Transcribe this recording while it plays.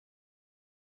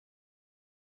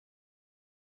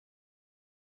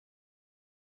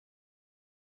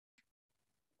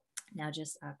Now,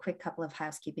 just a quick couple of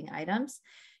housekeeping items.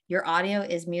 Your audio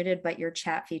is muted, but your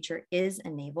chat feature is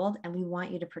enabled, and we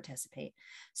want you to participate.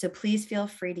 So please feel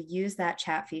free to use that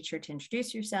chat feature to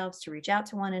introduce yourselves, to reach out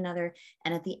to one another.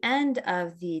 And at the end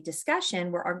of the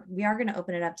discussion, we are going to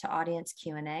open it up to audience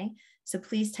Q&A. So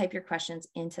please type your questions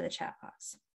into the chat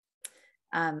box.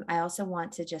 I also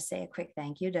want to just say a quick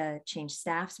thank you to Change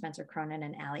staff, Spencer Cronin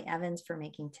and Allie Evans, for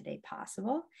making today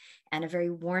possible. And a very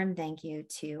warm thank you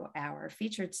to our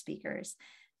featured speakers.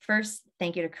 First,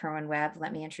 thank you to Kerwin Webb.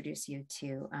 Let me introduce you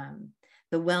to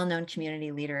the well-known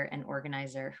community leader and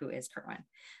organizer who is Kerwin.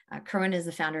 Kerwin is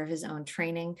the founder of his own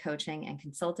training, coaching, and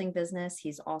consulting business.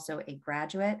 He's also a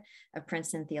graduate of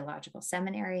Princeton Theological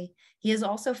Seminary. He has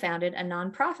also founded a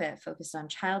nonprofit focused on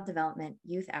child development,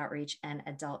 youth outreach, and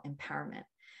adult empowerment.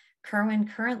 Kerwin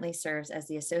currently serves as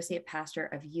the Associate Pastor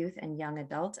of Youth and Young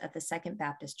Adults at the Second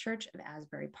Baptist Church of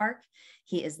Asbury Park.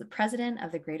 He is the president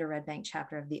of the Greater Red Bank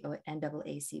chapter of the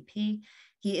NAACP.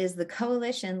 He is the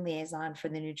coalition liaison for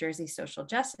the New Jersey Social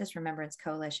Justice Remembrance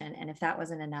Coalition. And if that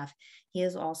wasn't enough, he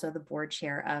is also the board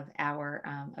chair of our,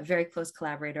 a very close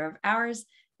collaborator of ours,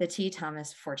 the T.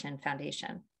 Thomas Fortune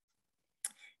Foundation.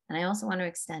 And I also want to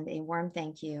extend a warm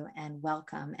thank you and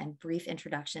welcome and brief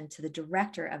introduction to the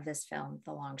director of this film,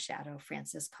 The Long Shadow,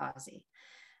 Frances Causey.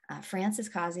 Frances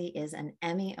Causey is an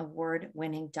Emmy-Award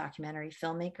winning documentary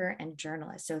filmmaker and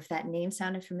journalist. So if that name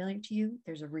sounded familiar to you,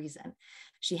 there's a reason.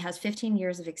 She has 15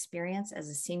 years of experience as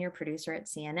a senior producer at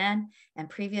CNN, and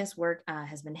previous work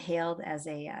has been hailed as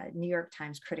a New York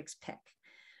Times Critics' Pick.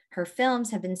 Her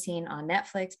films have been seen on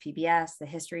Netflix, PBS, the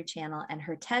History Channel, and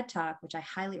her TED Talk, which I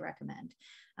highly recommend,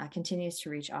 continues to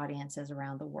reach audiences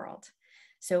around the world.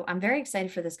 So I'm very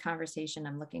excited for this conversation.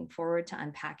 I'm looking forward to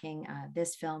unpacking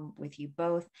this film with you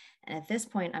both. And at this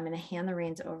point, I'm going to hand the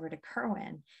reins over to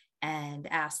Kerwin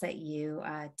and ask that you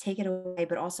take it away,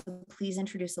 but also please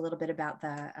introduce a little bit about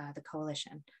the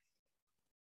coalition.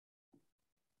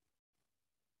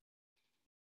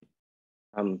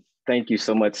 Thank you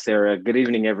so much, Sarah. Good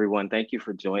evening, everyone. Thank you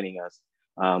for joining us.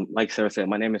 Like Sarah said,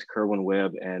 my name is Kerwin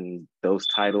Webb, and those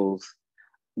titles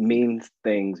mean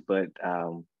things, but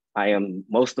I am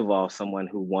most of all someone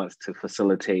who wants to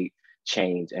facilitate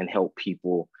change and help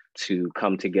people to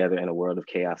come together in a world of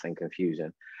chaos and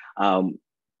confusion.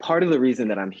 Part of the reason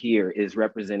that I'm here is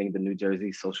representing the New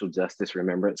Jersey Social Justice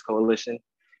Remembrance Coalition,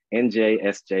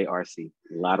 NJSJRC,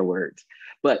 a lot of words.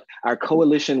 But our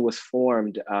coalition was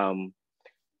formed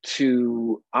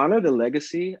to honor the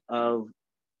legacy of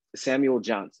Samuel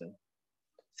Johnson.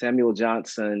 Samuel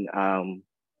Johnson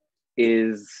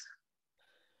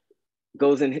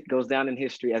goes down in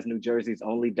history as New Jersey's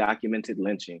only documented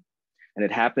lynching. And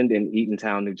it happened in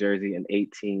Eatontown, New Jersey in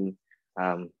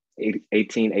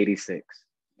 1886.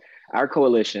 Our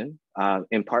coalition,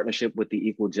 in partnership with the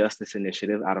Equal Justice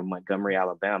Initiative out of Montgomery,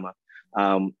 Alabama,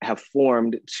 have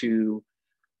formed to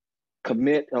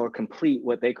commit or complete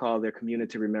what they call their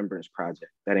Community Remembrance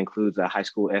Project. That includes a high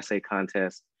school essay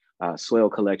contest, soil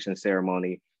collection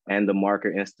ceremony, and the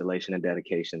marker installation and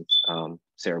dedication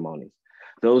ceremonies.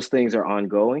 Those things are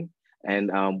ongoing,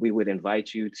 and we would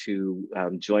invite you to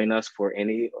join us for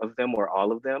any of them or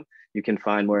all of them. You can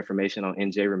find more information on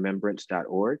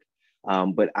njremembrance.org.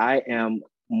 But I am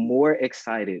more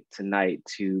excited tonight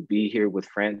to be here with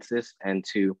Frances and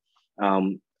to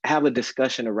have a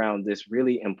discussion around this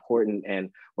really important and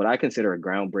what I consider a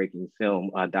groundbreaking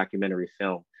film, documentary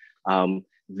film,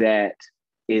 that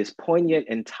is poignant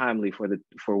and timely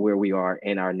for where we are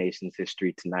in our nation's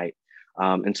history tonight.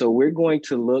 And so we're going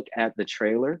to look at the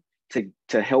trailer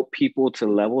to help people to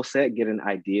level set, get an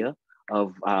idea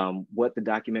of what the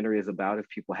documentary is about if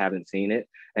people haven't seen it.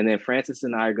 And then Frances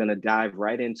and I are going to dive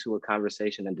right into a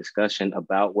conversation and discussion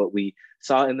about what we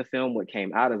saw in the film, what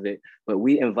came out of it. But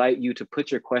we invite you to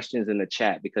put your questions in the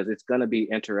chat because it's going to be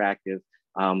interactive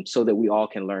so that we all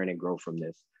can learn and grow from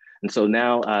this. And so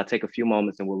now take a few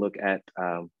moments and we'll look at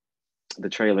the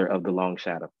trailer of The Long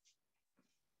Shadow.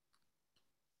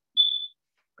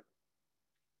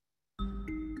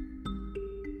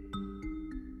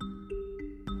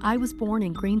 I was born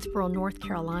in Greensboro, North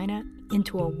Carolina,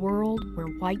 into a world where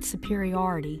white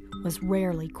superiority was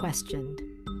rarely questioned.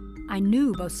 I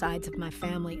knew both sides of my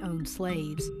family owned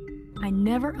slaves. I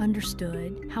never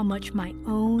understood how much my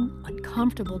own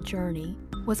uncomfortable journey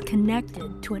was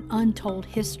connected to an untold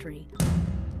history.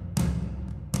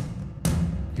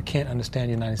 You can't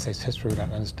understand United States history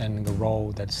without understanding the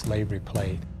role that slavery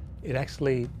played. It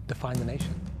actually defined the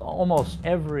nation. Almost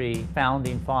every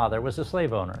founding father was a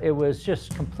slave owner. It was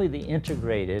just completely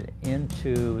integrated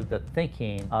into the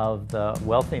thinking of the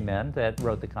wealthy men that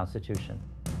wrote the Constitution.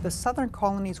 The Southern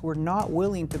colonies were not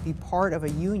willing to be part of a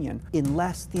union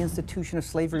unless the institution of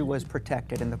slavery was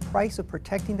protected, and the price of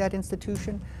protecting that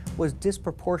institution was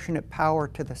disproportionate power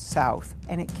to the South,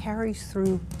 and it carries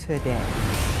through today.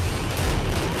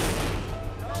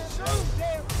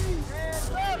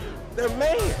 They're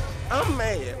mad. I'm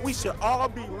mad. We should all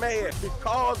be mad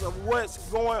because of what's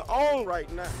going on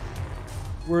right now.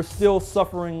 We're still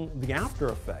suffering the after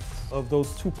effects of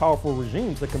those two powerful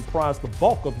regimes that comprise the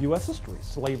bulk of U.S. history,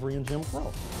 slavery and Jim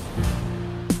Crow.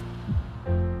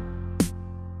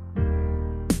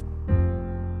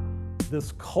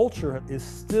 This culture is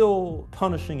still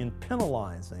punishing and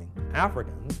penalizing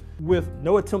Africans with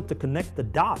no attempt to connect the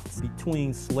dots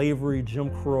between slavery, Jim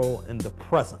Crow, and the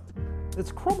present.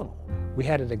 It's criminal. We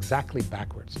had it exactly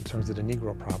backwards in terms of the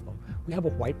Negro problem. We have a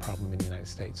white problem in the United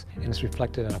States, and it's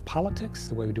reflected in our politics,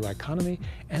 the way we do our economy,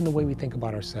 and the way we think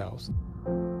about ourselves.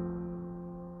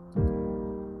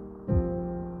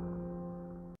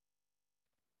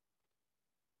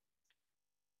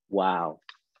 Wow.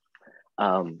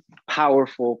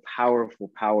 Powerful,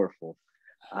 powerful, powerful.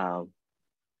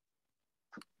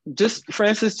 Just,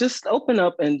 Frances, just open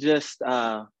up and just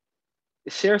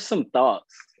share some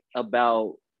thoughts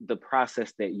about the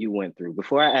process that you went through.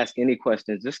 Before I ask any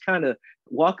questions, just kind of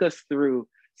walk us through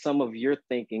some of your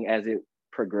thinking as it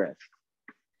progressed.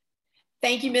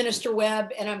 Thank you, Minister Webb,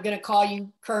 and I'm going to call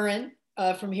you Kerwin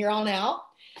from here on out.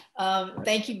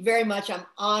 Thank you very much. I'm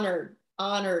honored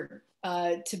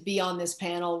to be on this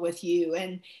panel with you.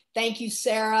 And thank you,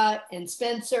 Sarah and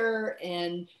Spencer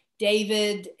and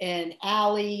David and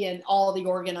Allie and all the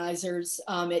organizers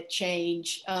at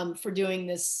Change for doing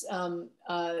this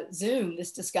Zoom,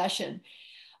 this discussion.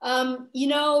 You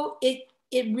know,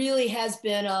 it really has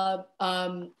been a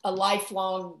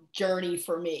lifelong journey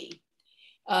for me.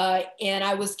 And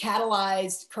I was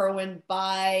catalyzed, Kerwin,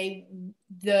 by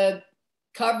the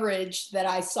coverage that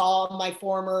I saw on my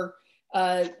former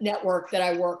network that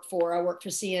I worked for. I worked for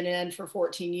CNN for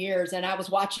 14 years, and I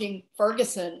was watching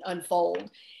Ferguson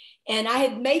unfold. And I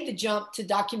had made the jump to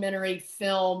documentary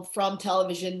film from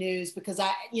television news because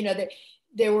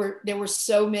there were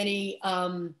so many,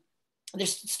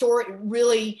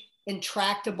 really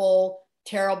intractable,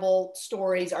 terrible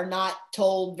stories are not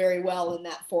told very well in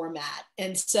that format.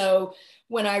 And so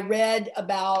when I read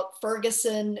about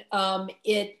Ferguson,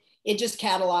 it just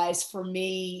catalyzed for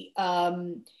me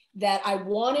that I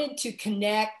wanted to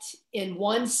connect in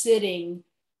one sitting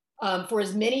for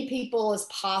as many people as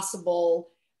possible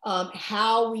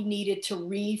how we needed to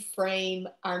reframe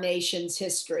our nation's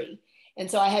history.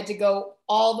 And so I had to go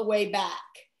all the way back,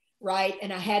 right?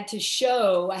 And I had to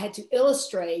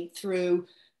illustrate through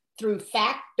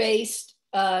fact-based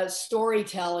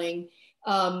storytelling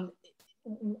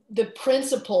the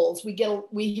principles.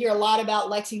 We hear a lot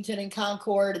about Lexington and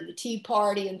Concord and the Tea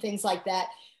Party and things like that,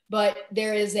 but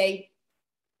there is a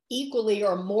equally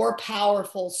or more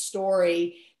powerful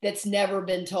story that's never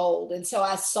been told. And so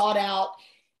I sought out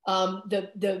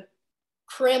the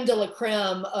creme de la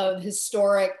creme of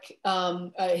historic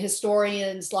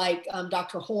historians like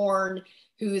Dr. Horn,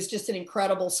 who is just an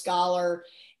incredible scholar.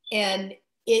 And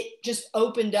it just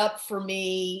opened up for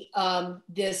me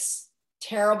this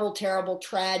terrible, terrible,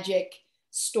 tragic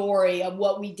story of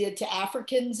what we did to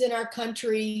Africans in our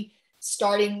country,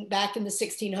 starting back in the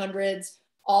 1600s,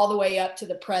 all the way up to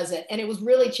the present. And it was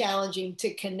really challenging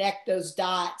to connect those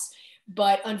dots.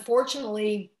 But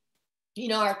unfortunately, you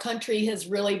know, our country has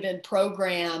really been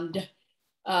programmed,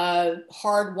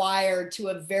 hardwired to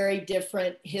a very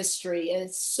different history. And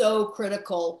it's so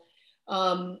critical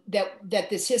that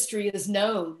this history is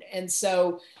known. And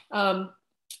so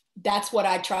that's what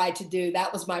I tried to do.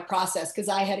 That was my process, because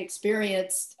I had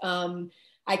experienced,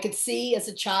 I could see as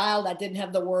a child, I didn't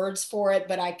have the words for it,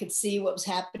 but I could see what was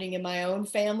happening in my own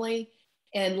family.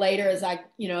 And later, as I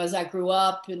grew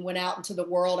up and went out into the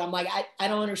world, I'm like, I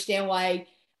don't understand why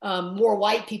more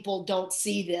white people don't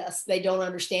see this. They don't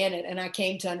understand it. And I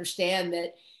came to understand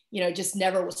that, just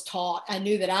never was taught. I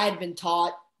knew that I had been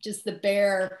taught just the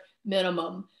bare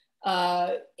minimum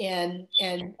and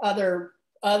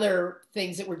other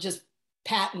things that were just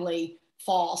patently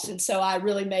false. And so I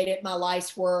really made it my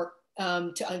life's work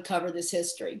to uncover this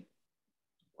history.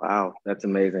 Wow, that's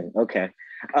amazing. Okay.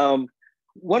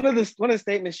 One of the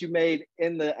statements you made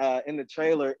in the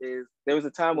trailer is there was a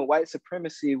time when white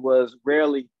supremacy was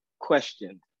rarely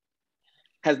questioned.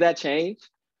 Has that changed?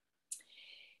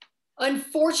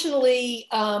 Unfortunately,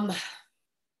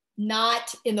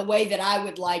 not in the way that I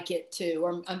would like it to,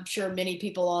 or I'm sure many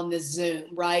people on this Zoom,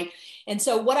 right? And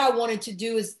so what I wanted to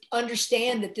do is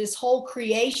understand that this whole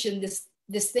creation,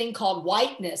 this thing called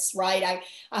whiteness, right?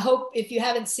 I hope if you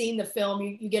haven't seen the film,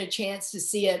 you get a chance to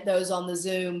see it, those on the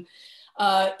Zoom.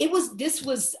 This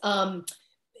was a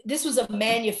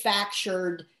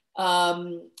manufactured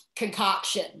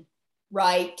concoction,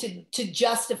 right, to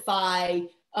justify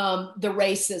the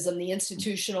racism, the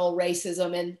institutional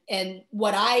racism, and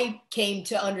what I came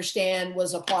to understand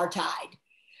was apartheid,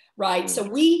 right? So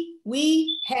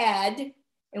we had,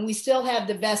 and we still have,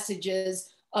 the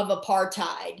vestiges of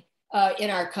apartheid in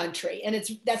our country, and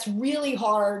that's really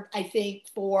hard, I think,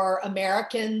 for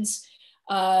Americans.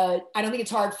 I don't think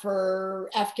it's hard for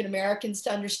African Americans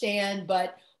to understand,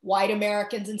 but white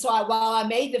Americans. And so while I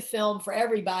made the film for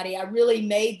everybody, I really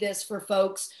made this for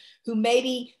folks who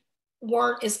maybe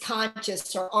weren't as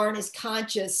conscious or aren't as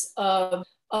conscious of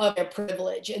their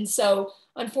privilege. And so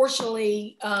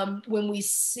unfortunately, when we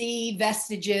see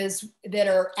vestiges that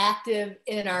are active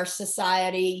in our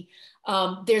society,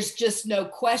 there's just no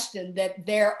question that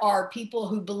there are people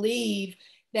who believe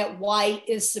that white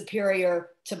is superior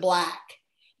to Black.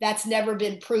 That's never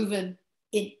been proven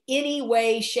in any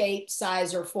way, shape,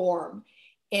 size, or form.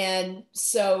 And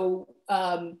so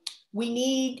we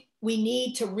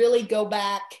need to really go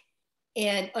back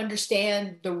and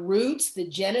understand the roots, the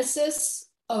genesis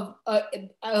of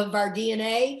our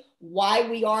DNA, why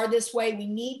we are this way. We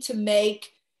need to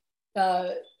make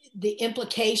the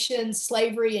implications,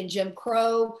 slavery and Jim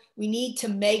Crow, we need to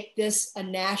make this a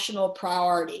national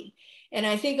priority. And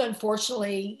I think,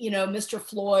 unfortunately, Mr.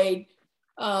 Floyd,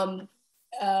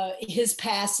 his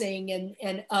passing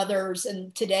and others,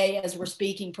 and today as we're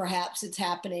speaking, perhaps it's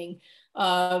happening,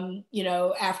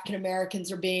 African Americans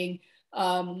are being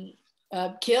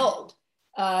killed,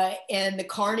 and the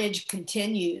carnage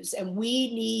continues. And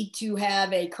we need to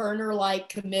have a Kerner-like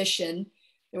commission.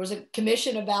 There was a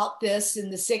commission about this in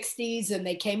the 60s, and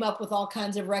they came up with all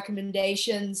kinds of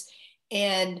recommendations.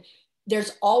 And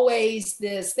there's always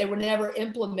this, they were never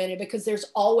implemented because there's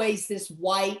always this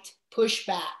white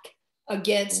pushback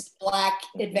against Black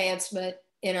advancement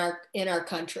in our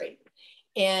country.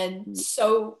 And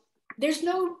so there's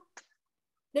no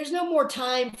more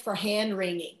time for hand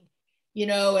wringing,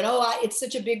 it's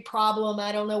such a big problem,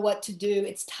 I don't know what to do.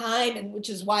 It's time, and which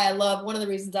is why one of the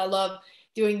reasons I love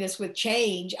doing this with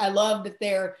Change. I love that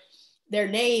their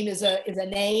name is a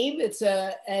name,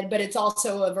 but it's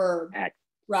also a verb,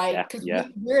 right? Because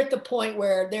we're at the point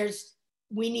where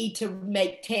we need to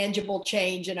make tangible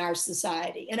change in our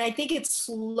society. And I think it's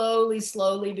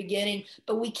slowly beginning,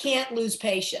 but we can't lose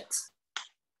patience.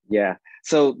 Yeah,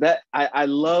 so that I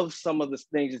love some of the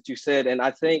things that you said. And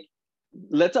I think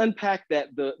let's unpack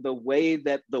that, the way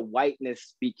that the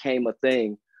whiteness became a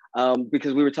thing.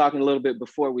 Because we were talking a little bit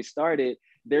before we started,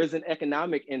 there's an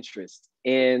economic interest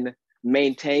in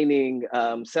maintaining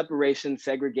separation,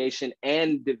 segregation,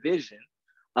 and division.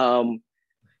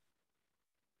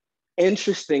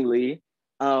 Interestingly,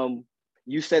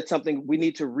 you said something, we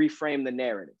need to reframe the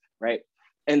narrative, right?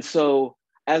 And so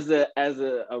as a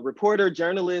reporter,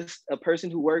 journalist, a person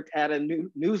who worked at a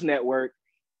news network,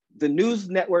 the news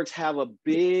networks have a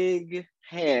big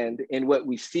hand in what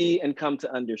we see and come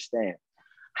to understand.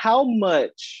 How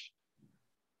much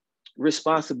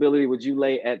responsibility would you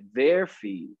lay at their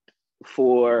feet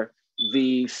for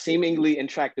the seemingly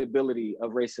intractability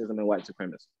of racism and white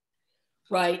supremacy?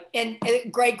 Right, and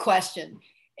great question.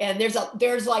 And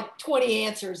there's like 20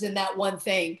 answers in that one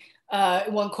thing,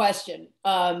 one question.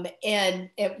 And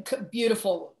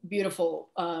beautiful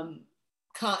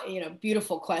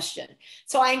question.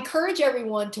 So I encourage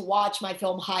everyone to watch my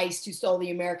film Heist, Who Stole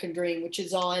the American Dream, which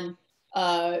is on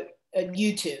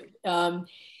YouTube.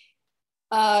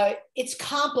 It's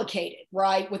complicated,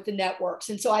 right, with the networks.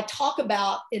 And so I talk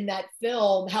about in that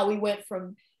film how we went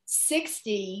from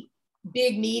 60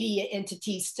 big media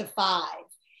entities to 5,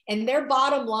 and their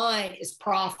bottom line is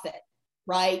profit,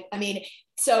 right? I mean,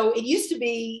 so it used to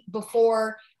be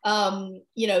before, there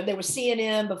was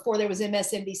CNN, before there was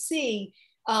MSNBC,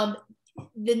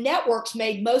 the networks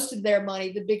made most of their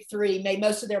money, the big 3 made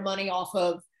most of their money off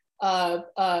of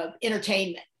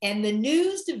entertainment. And the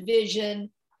news division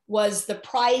was the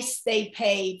price they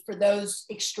paid for those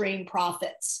extreme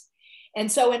profits.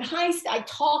 And so in Heist, I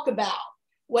talk about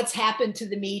what's happened to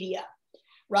the media,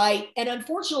 right? And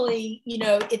unfortunately, the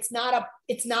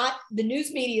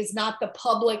news media is not the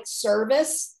public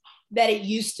service that it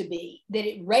used to be, that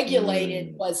it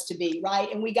regulated was to be, right?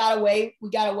 And we did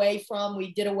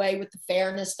away with the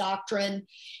fairness doctrine.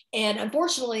 And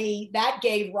unfortunately, that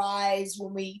gave rise,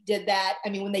 when we did that,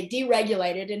 when they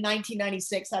deregulated in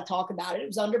 1996, I talk about it, it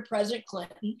was under President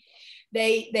Clinton,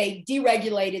 they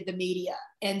deregulated the media.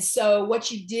 And so what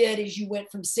you did is you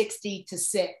went from 60 to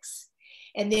 6.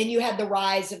 And then you had the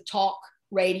rise of talk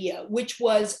radio, which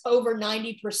was over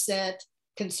 90%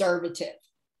 conservative,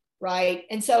 right?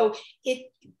 And so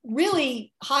it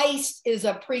really, Heist is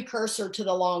a precursor to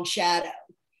The Long Shadow,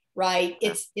 right?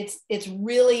 It's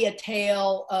really a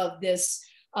tale of this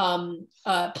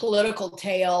political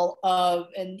tale of,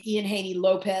 and Ian Haney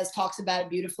Lopez talks about it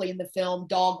beautifully in the film,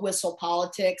 dog whistle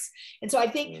politics. And so I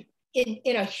think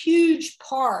in a huge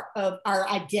part of our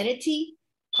identity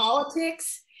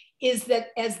politics is that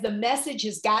as the message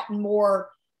has gotten more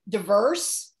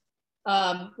diverse,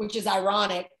 which is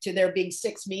ironic to there being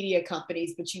 6 media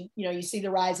companies, but you see the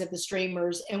rise of the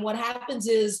streamers. And what happens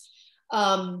is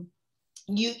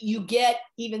you get,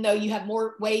 even though you have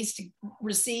more ways to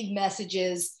receive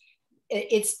messages,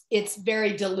 it's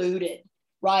very diluted,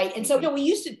 right? And so we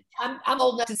used to, I'm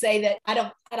old enough to say that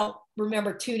I don't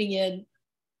remember tuning in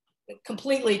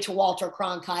completely to Walter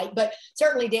Cronkite, but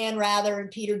certainly Dan Rather and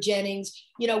Peter Jennings,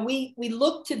 we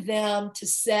look to them to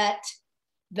set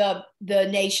the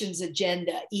nation's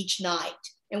agenda each night.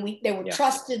 And they were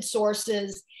trusted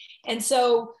sources. And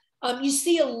so you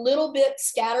see a little bit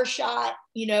scattershot,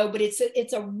 but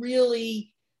it's a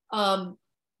really,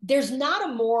 there's not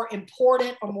a more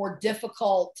important or more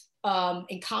difficult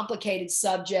and complicated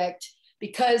subject,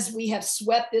 because we have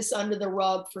swept this under the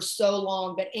rug for so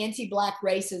long. But anti-Black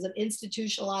racism,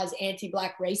 institutionalized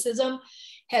anti-Black racism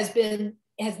has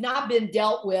not been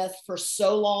dealt with for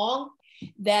so long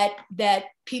that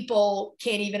people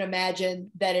can't even imagine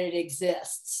that it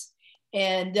exists.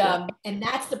 And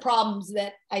that's the problems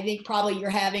that I think probably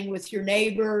you're having with your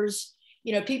neighbors,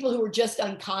 people who are just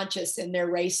unconscious in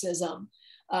their racism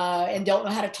and don't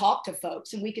know how to talk to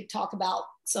folks. And we could talk about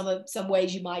some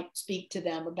ways you might speak to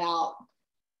them about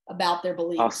their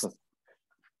beliefs. Awesome.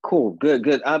 Cool.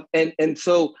 Good. And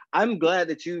so I'm glad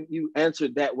that you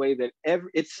answered that way, that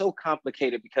it's so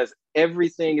complicated because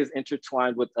everything is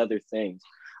intertwined with other things.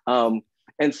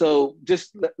 And so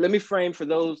just let me frame for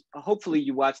those, hopefully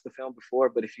you watched the film before,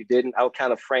 but if you didn't, I'll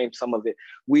kind of frame some of it.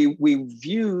 We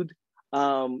viewed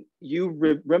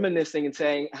you reminiscing and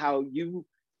saying how you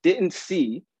didn't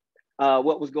see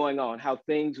what was going on, how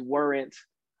things weren't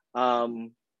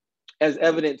as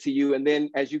evident to you. And then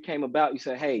as you came about, you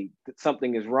said, hey,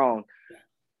 something is wrong.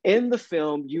 In the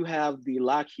film, you have the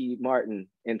Lockheed Martin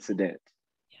incident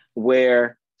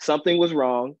where something was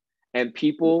wrong and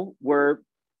people were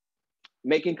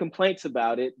making complaints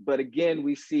about it. But again,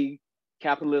 we see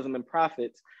capitalism and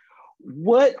profits.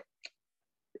 What,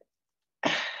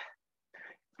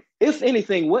 if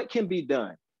anything, what can be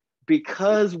done?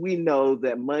 Because we know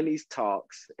that money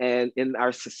talks, and in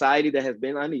our society that has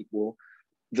been unequal,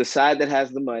 the side that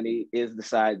has the money is the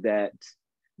side that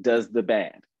does the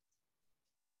bad.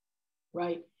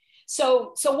 Right.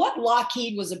 So what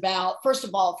Lockheed was about, first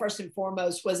and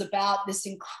foremost, was about this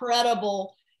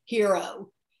incredible hero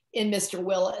in Mr.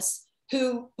 Willis,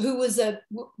 who was an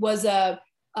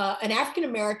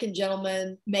African-American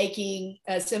gentleman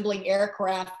assembling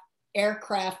aircraft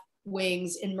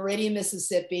wings in Meridian,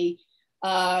 Mississippi,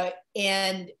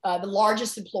 and the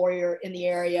largest employer in the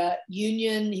area,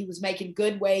 union. He was making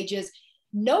good wages.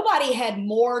 Nobody had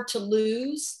more to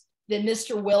lose than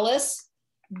Mr. Willis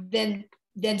than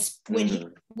when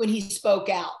he spoke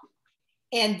out.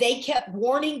 And they kept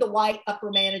warning the white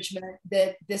upper management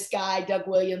that this guy, Doug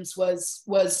Williams, was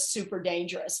super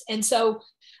dangerous. And so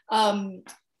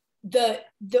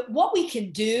what we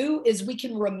can do is we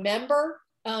can remember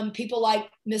people like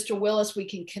Mr. Willis, we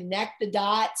can connect the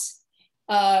dots.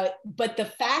 But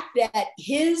the fact that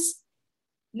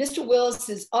Mr.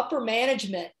 Willis's upper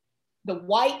management, the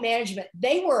white management,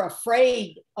 they were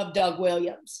afraid of Doug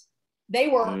Williams. They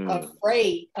were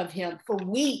afraid of him for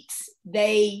weeks.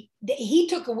 He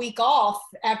took a week off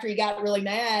after he got really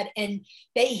mad, and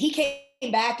he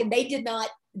came back, and they did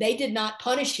not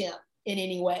punish him in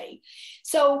any way.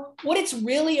 So what it's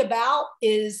really about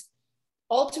is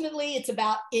ultimately it's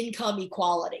about income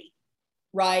equality,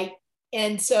 right?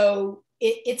 And so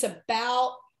it's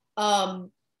about a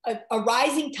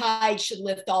rising tide should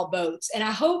lift all boats. And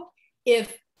I hope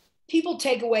if people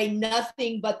take away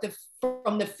nothing but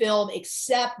from the film,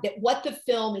 except that what the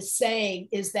film is saying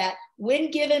is that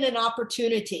when given an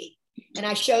opportunity, and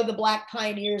I show the Black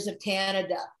pioneers of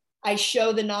Canada, I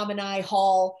show the Nominee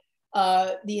Hall,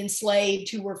 the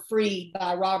enslaved who were freed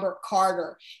by Robert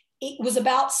Carter. It was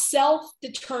about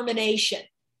self-determination,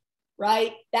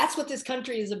 right? That's what this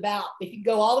country is about. If you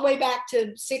go all the way back to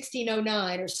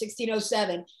 1609 or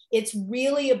 1607, it's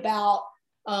really about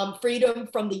freedom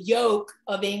from the yoke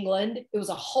of England. It was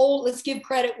let's give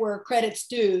credit where credit's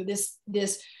due.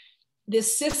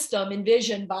 This system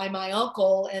envisioned by my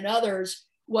uncle and others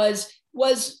was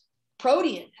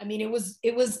protean. I mean, it was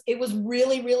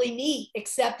really, really neat,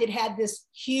 except it had this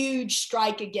huge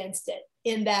strike against it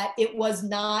in that it was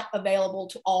not available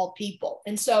to all people.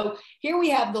 And so here we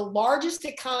have the largest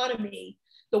economy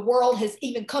the world has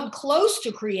even come close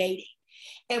to creating.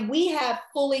 And we have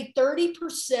fully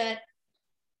 30%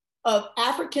 of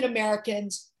African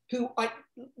Americans who are,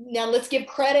 now let's give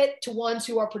credit to ones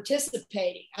who are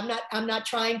participating. I'm not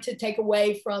trying to take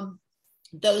away from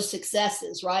those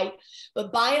successes, right?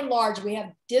 But by and large, we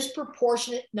have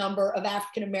disproportionate number of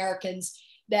African Americans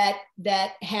that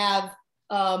have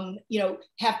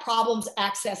have problems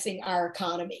accessing our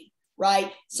economy,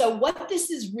 right? So what this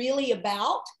is really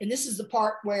about, and this is the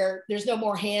part where there's no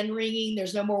more hand wringing,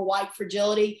 there's no more white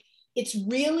fragility. It's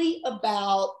really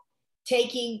about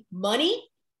taking money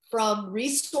from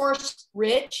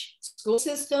resource-rich school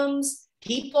systems,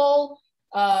 people,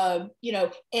 and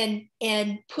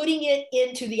putting it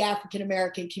into the African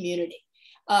American community.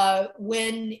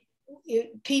 When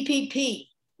PPP,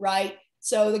 right?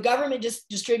 So the government just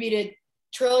distributed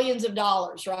trillions of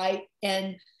dollars, right?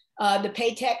 And the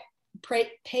Paycheck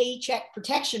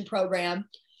Protection Program,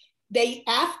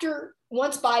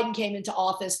 once Biden came into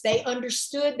office, they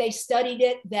understood, they studied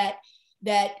it, that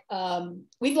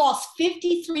we've lost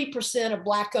 53% of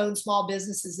Black-owned small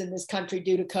businesses in this country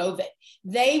due to COVID.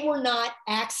 They were not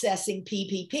accessing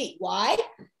PPP. Why?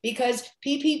 Because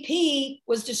PPP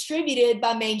was distributed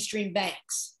by mainstream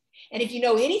banks. And if you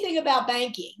know anything about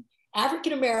banking,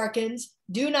 African Americans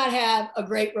do not have a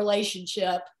great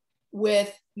relationship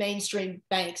with mainstream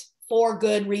banks for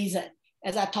good reason.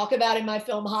 As I talk about in my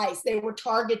film Heist, they were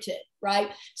targeted, right?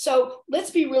 So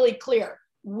let's be really clear.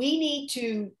 We need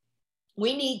to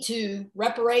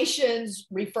reparations,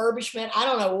 refurbishment, I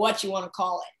don't know what you want to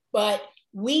call it, but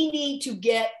we need to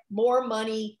get more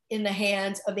money in the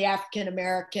hands of the African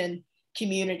American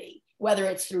community, whether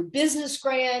it's through business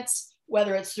grants,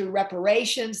 whether it's through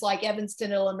reparations like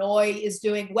Evanston, Illinois is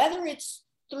doing, whether it's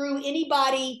through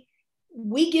anybody,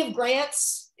 we give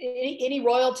grants, any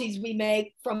royalties we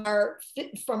make from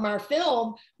our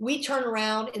film, we turn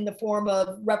around in the form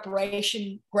of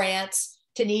reparation grants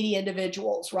to needy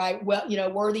individuals, right? Well,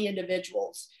 worthy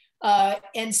individuals.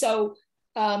 And so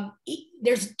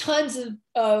there's tons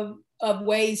of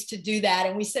ways to do that.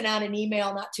 And we sent out an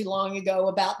email not too long ago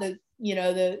about the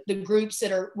groups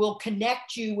that will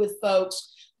connect you with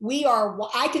folks.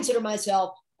 I consider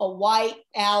myself a white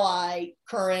ally,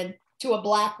 Kerwin, to a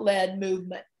Black-led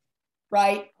movement,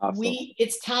 right? Awesome.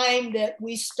 It's time that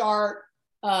we start,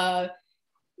 we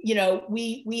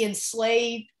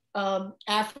enslaved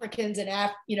Africans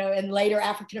and later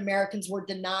African Americans were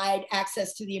denied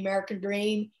access to the American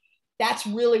dream. That's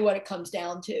really what it comes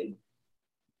down to.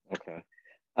 Okay.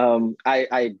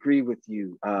 I agree with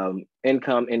you.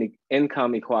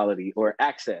 Income equality or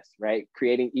access, right?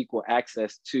 Creating equal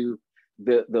access to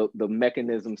the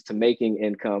mechanisms to making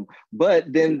income.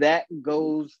 But then that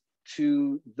goes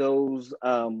to those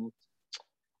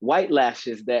white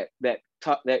lashes that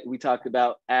we talked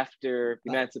about after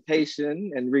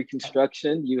emancipation and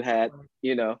Reconstruction. You had,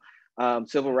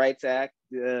 Civil Rights Act,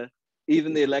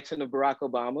 even the election of Barack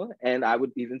Obama, and I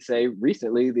would even say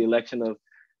recently the election of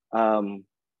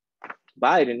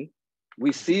Biden.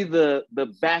 We see the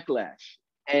backlash,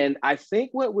 and I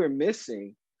think what we're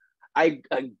missing, I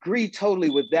agree totally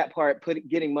with that part,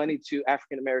 getting money to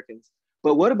African Americans,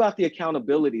 but what about the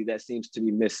accountability that seems to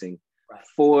be missing? Right.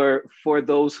 For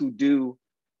those who do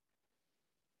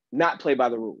not play by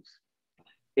the rules?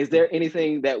 Is there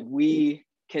anything that we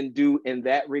can do in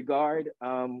that regard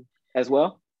as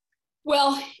well?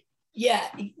 Well, yeah.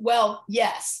 Well,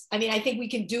 yes. I mean, I think we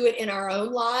can do it in our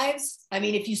own lives. I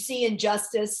mean, if you see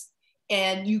injustice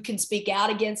and you can speak out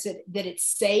against it, that it's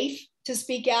safe to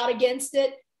speak out against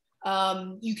it.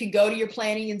 You can go to your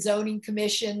planning and zoning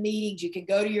commission meetings. You can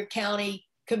go to your county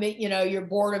your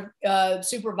board of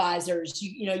supervisors,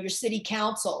 your city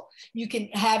council. You can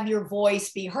have your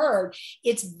voice be heard.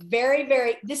 It's very,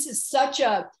 very, this is such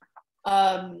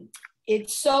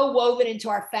it's so woven into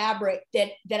our fabric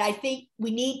that I think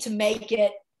we need to make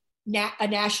it a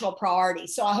national priority.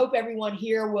 So I hope everyone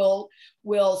here will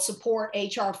support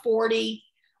HR 40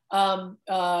 that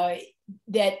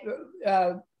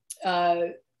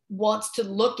wants to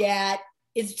look at.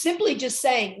 It's simply just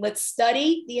saying, let's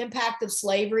study the impact of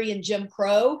slavery and Jim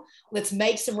Crow. Let's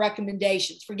make some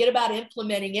recommendations. Forget about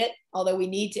implementing it, although we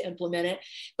need to implement it.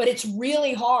 But it's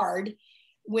really hard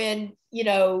when,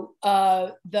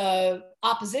 the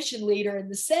opposition leader in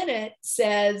the Senate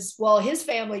says, well, his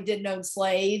family didn't own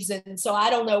slaves. And so I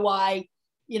don't know why,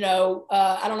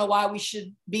 I don't know why we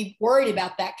should be worried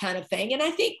about that kind of thing. And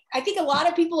I think a lot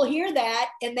of people hear that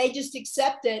and they just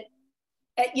accept it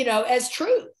as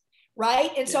truth,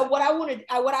 right? And so what I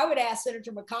would ask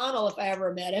Senator McConnell if I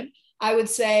ever met him, I would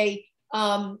say,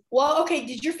 well, okay,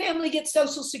 did your family get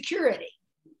Social Security?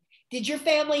 Did your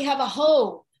family have a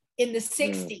home in the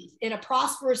 60s in a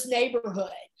prosperous neighborhood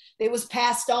that was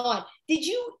passed on? Did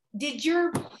you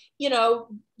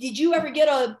ever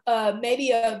get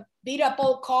maybe a beat up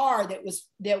old car that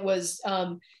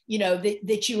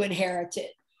you inherited?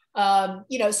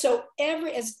 So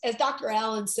as Dr.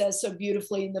 Allen says so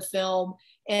beautifully in the film,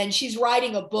 and she's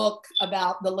writing a book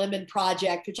about the Lemon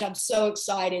Project, which I'm so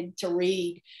excited to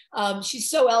read. She's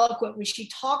so eloquent when she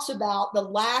talks about the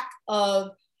lack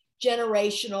of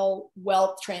generational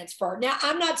wealth transfer. Now,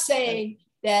 I'm not saying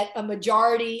that a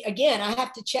majority, again, I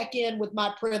have to check in with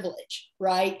my privilege,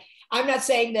 right? I'm not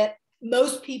saying that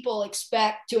most people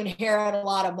expect to inherit a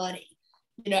lot of money,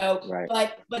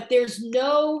 right. but there's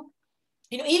no,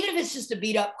 even if it's just a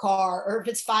beat up car or if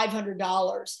it's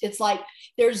 $500, it's like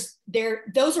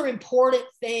those are important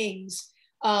things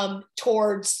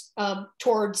towards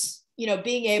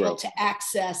being able to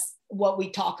access what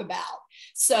we talk about.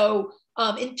 So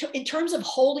in terms of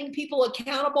holding people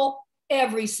accountable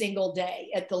every single day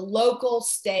at the local,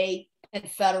 state, and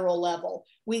federal level,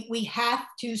 we have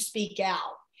to speak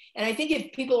out. And I think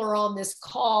if people are on this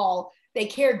call, they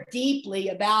care deeply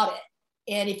about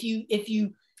it. And if you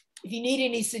need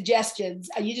any suggestions,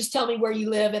 you just tell me where you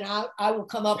live, and I will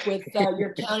come up with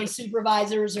your county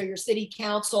supervisors or your city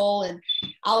council, and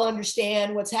I'll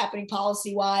understand what's happening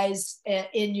policy-wise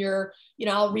in your,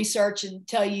 I'll research and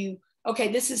tell you,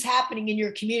 okay, this is happening in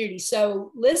your community.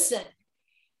 So listen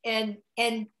and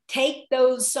take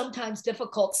those sometimes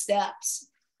difficult steps.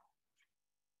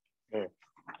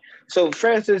 So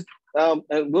Frances,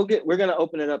 and we're going to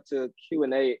open it up to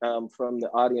Q&A from the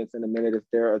audience in a minute if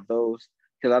there are those,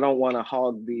 because I don't want to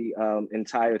hog the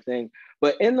entire thing.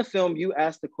 But in the film, you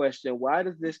asked the question, why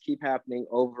does this keep happening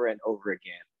over and over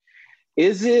again?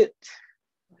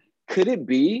 Could it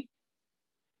be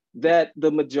that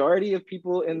the majority of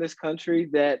people in this country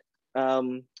that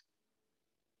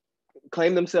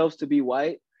claim themselves to be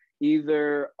white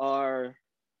either are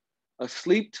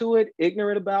asleep to it,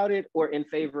 ignorant about it, or in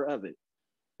favor of it?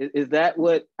 Is that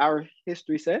what our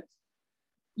history says?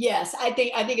 Yes, I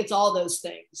think it's all those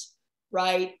things,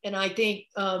 right? And I think,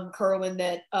 Kerwin,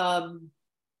 that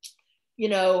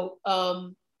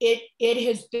it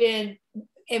has been,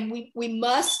 and we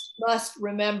must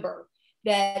remember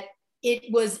that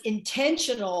it was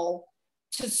intentional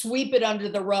to sweep it under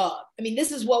the rug. I mean,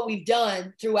 this is what we've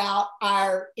done throughout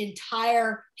our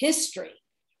entire history,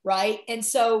 right? And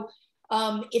so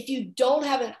if you don't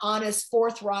have an honest,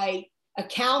 forthright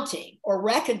accounting or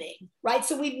reckoning, right?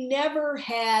 So we've never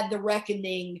had the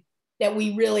reckoning that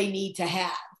we really need to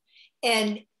have.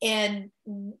 And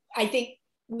I think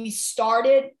we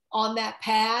started on that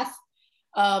path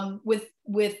with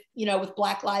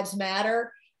Black Lives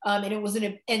Matter. And it was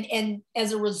and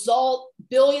as a result,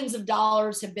 billions of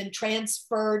dollars have been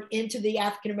transferred into the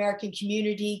African-American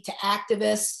community to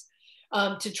activists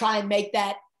to try and make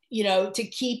that, to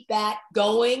keep that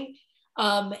going.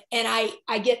 And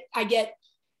I get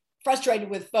frustrated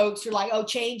with folks who are like, oh,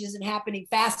 change isn't happening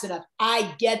fast enough.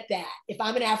 I get that. If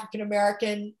I'm an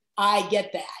African-American, I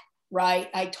get that, right?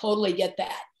 I totally get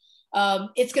that.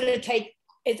 It's going to take,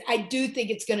 I do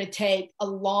think it's going to take a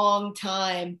long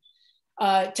time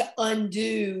to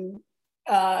undo.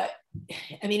 I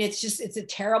mean, it's a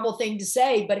terrible thing to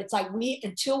say, but it's like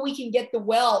until we can get the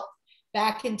wealth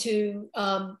back into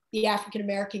the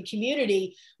African-American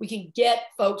community, we can get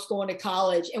folks going to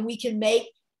college, and we can make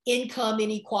income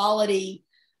inequality,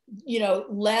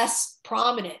 less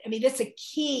prominent. I mean, it's a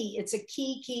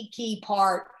key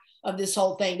part of this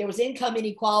whole thing. There was income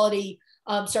inequality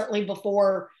certainly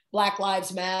before Black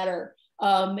Lives Matter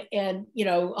and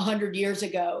 100 years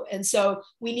ago. And so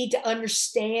we need to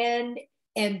understand,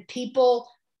 and people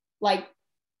like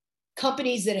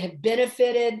companies that have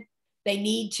benefited, they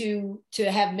need to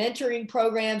have mentoring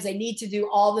programs. They need to do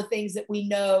all the things that we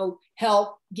know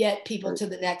help get people to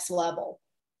the next level.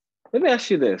 Let me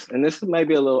ask you this, and this might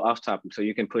be a little off topic, so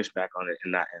you can push back on it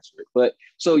and not answer it. But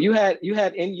so you had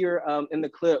in your in the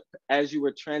clip as you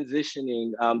were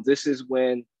transitioning, this is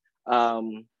when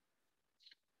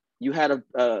you had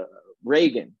a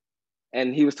Reagan,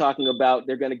 and he was talking about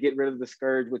they're going to get rid of the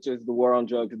scourge, which is the war on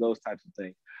drugs and those types of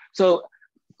things. So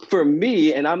for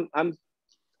me, and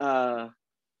I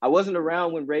wasn't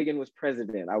around when Reagan was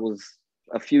president. I was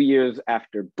a few years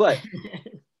after, but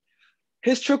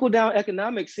his trickle-down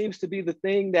economics seems to be the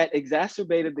thing that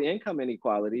exacerbated the income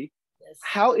inequality. Yes.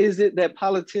 How is it that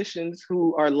politicians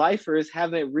who are lifers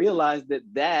haven't realized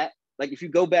that, like, if you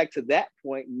go back to that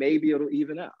point, maybe it'll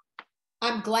even out?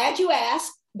 I'm glad you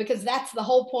asked, because that's the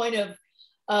whole point of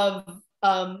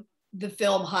the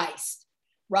film Heist,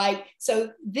 right?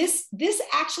 So this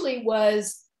actually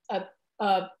was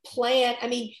a plan. I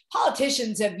mean,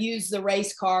 politicians have used the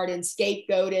race card and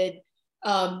scapegoated,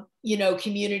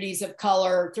 communities of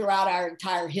color throughout our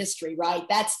entire history, right?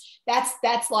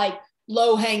 That's like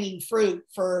low-hanging fruit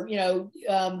for,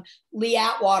 Lee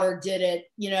Atwater did it,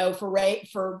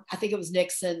 for I think it was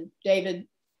Nixon. David,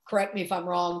 correct me if I'm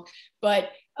wrong, but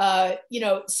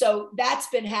so that's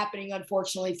been happening,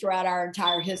 unfortunately, throughout our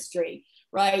entire history,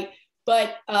 right?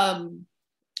 But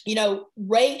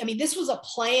this was a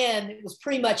plan that was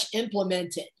pretty much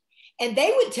implemented, and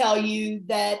they would tell you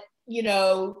that,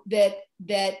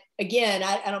 that again,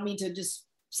 I don't mean to just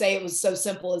say it was so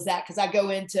simple as that, because I go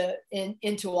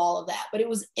into all of that, but it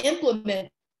was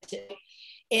implemented.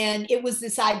 And it was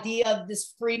this idea of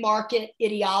this free market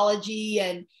ideology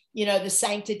and, the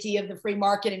sanctity of the free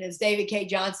market. And as David K.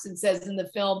 Johnston says in the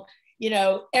film,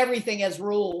 everything has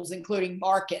rules, including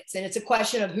markets. And it's a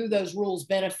question of who those rules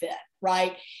benefit,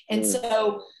 right? And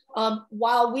so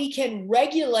while we can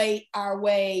regulate our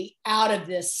way out of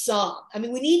this some, I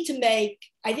mean, we need to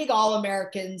I think all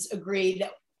Americans agree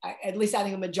that, at least I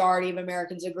think a majority of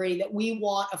Americans agree that we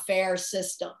want a fair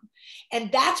system.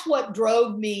 And that's what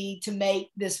drove me to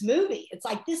make this movie. It's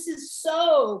like, this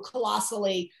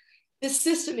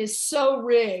system is so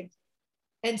rigged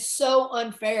and so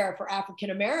unfair for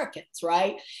African Americans,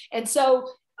 right? And so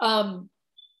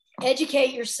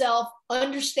educate yourself,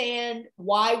 understand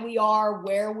why we are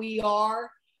where we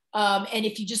are. And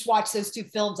if you just watch those two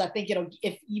films, I think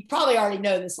if you probably already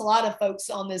know this, a lot of folks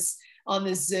on this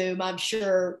Zoom, I'm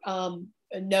sure,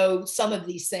 know some of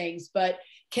these things, but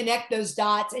connect those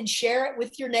dots and share it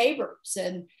with your neighbors,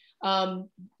 and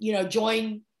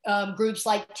join groups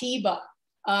like TIBA,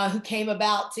 who came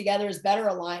about Together is Better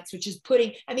Alliance, which is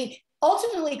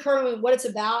ultimately, Kerwin, what it's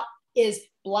about is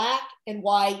Black and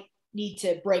white need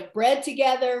to break bread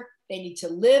together. They need to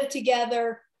live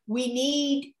together.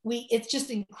 It's just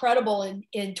incredible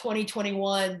in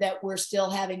 2021 that we're still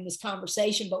having this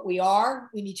conversation, but we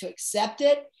need to accept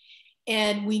it.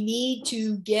 And we need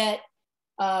to get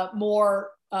more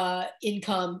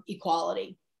income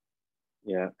equality.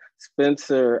 Yeah.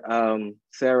 Spencer,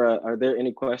 Sarah, are there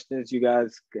any questions you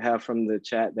guys have from the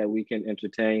chat that we can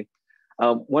entertain?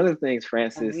 One of the things,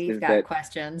 Frances, we've got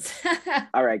questions.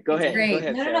 All right, go ahead. Great. Go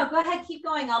ahead, No, go ahead. Keep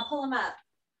going. I'll pull them up.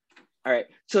 All right.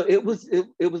 So it was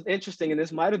interesting, and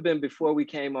this might have been before we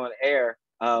came on air,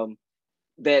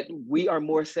 that we are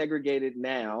more segregated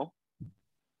now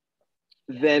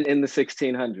than in the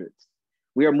 1600s.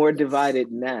 We are more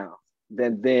divided now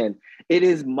than then. It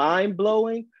is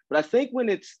mind-blowing, but I think when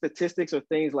it's statistics or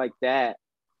things like that,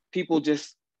 people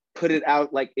just put it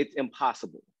out like it's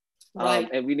impossible. Right.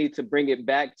 And we need to bring it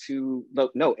back to,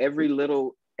 no,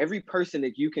 every person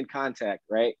that you can contact,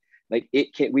 right? Like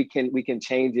we can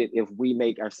change it if we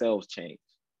make ourselves change.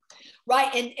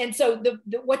 Right, and so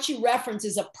what you reference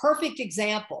is a perfect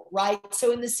example, right?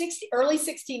 So in the early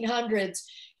 1600s,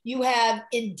 you have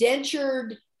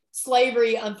indentured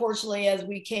slavery. Unfortunately, as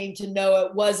we came to know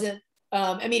it, wasn't.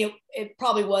 It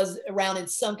probably was around in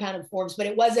some kind of forms, but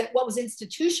it wasn't. What was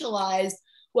institutionalized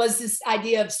was this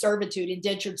idea of servitude,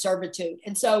 indentured servitude,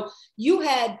 and so you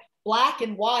had Black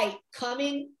and white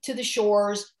coming to the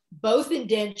shores, both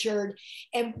indentured.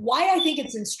 And why I think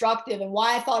it's instructive and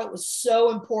why I thought it was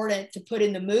so important to put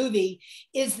in the movie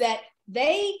is that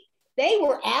they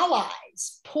were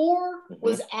allies. Poor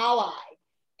was allied.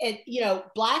 And,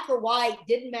 Black or white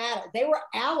didn't matter. They were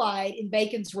allied in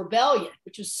Bacon's Rebellion,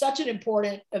 which was such an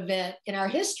important event in our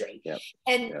history. Yep.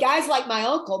 And guys like my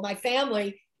uncle, my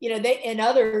family, they and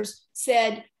others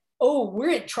said, oh,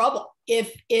 we're in trouble.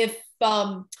 If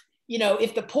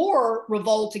the poor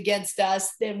revolt against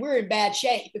us, then we're in bad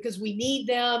shape because we need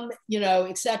them,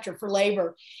 et cetera, for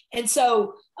labor. And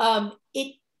so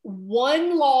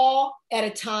one law at a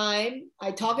time,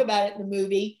 I talk about it in the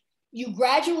movie, you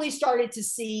gradually started to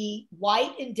see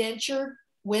white indentured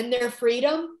win their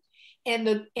freedom, and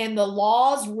the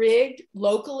laws rigged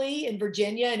locally in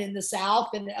Virginia and in the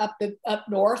South and up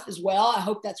north as well. I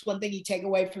hope that's one thing you take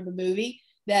away from the movie,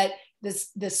 that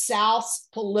the South's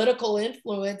political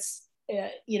influence,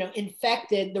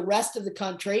 infected the rest of the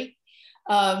country,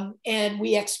 and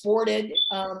we exported,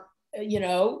 our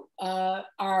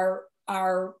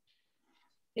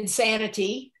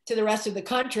insanity to the rest of the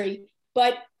country.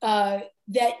 But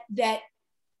that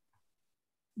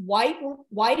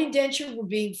white indentured were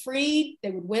being freed,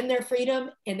 they would win their freedom,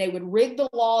 and they would rig the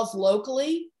laws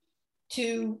locally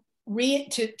to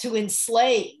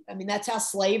enslave. I mean, that's how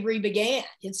slavery began,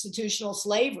 institutional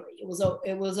slavery. It was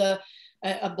a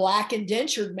a Black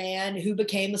indentured man who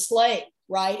became a slave,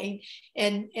 right?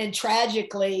 And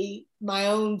tragically, my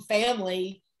own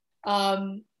family,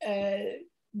 the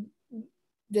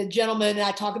gentleman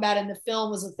I talk about in the film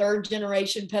was a third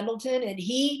generation Pendleton, and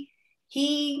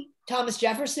Thomas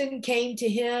Jefferson came to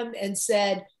him and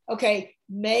said, okay,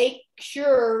 make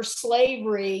sure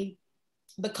slavery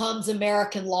becomes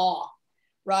American law,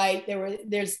 right?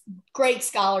 There's great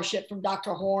scholarship from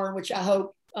Dr. Horn, which I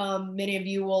hope many of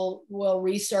you will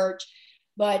research,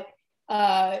 but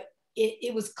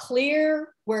it was clear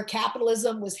where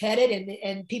capitalism was headed,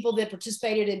 and people that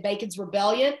participated in Bacon's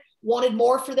Rebellion wanted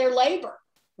more for their labor,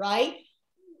 right?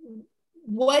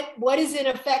 What is in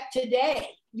effect today?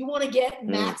 You want to get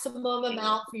maximum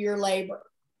amount for your labor,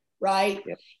 right?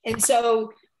 Yep. And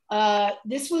so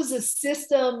this was a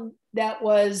system that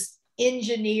was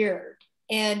engineered,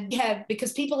 and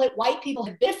because white people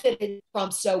have benefited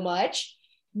from so much,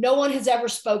 no one has ever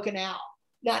spoken out.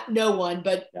 Not no one,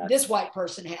 but this white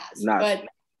person has. But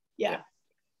yeah.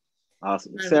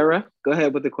 Awesome. Sarah, go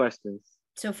ahead with the questions.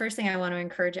 So first thing I want to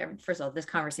encourage, first of all, this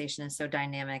conversation is so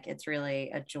dynamic. It's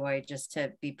really a joy just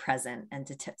to be present and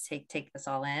to take this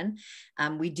all in.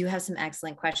 We do have some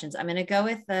excellent questions. I'm going to go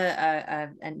with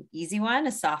an easy one,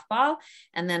 a softball,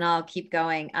 and then I'll keep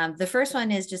going. The first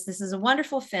one is just, this is a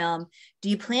wonderful film. Do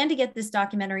you plan to get this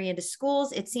documentary into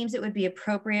schools? It seems it would be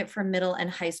appropriate for middle and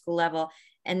high school level.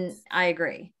 And I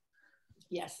agree.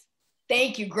 Yes.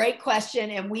 Thank you. Great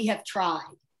question. And we have tried.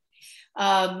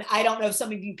 I don't know if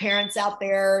some of you parents out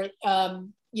there,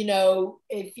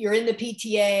 if you're in the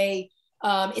PTA,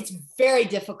 it's very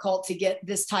difficult to get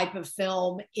this type of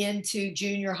film into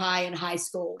junior high and high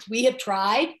school. We have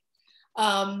tried,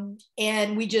 and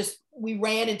we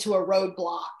ran into a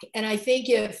roadblock. And I think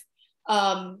if,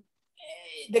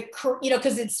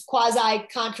 because it's quasi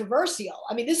controversial.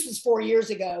 I mean, this was 4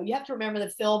 years ago. You have to remember the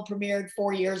film premiered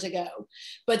 4 years ago.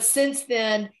 But since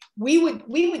then, we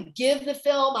would give the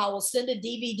film. I will send a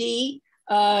DVD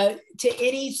to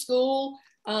any school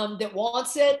that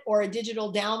wants it, or a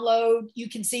digital download. You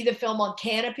can see the film on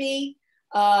Canopy.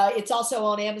 It's also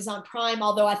on Amazon Prime,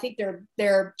 although I think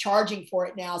they're charging for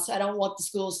it now. So I don't want the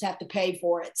schools to have to pay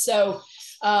for it. So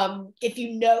if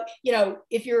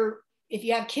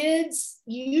you have kids,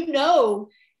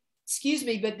 excuse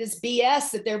me, but this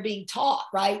BS that they're being taught,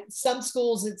 right? Some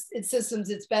schools, it's systems,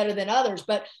 it's better than others,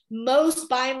 but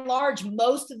by and large,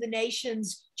 most of the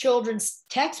nation's children's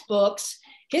textbooks,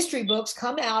 history books,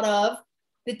 come out of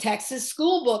the Texas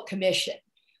School Book Commission,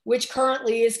 which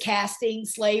currently is casting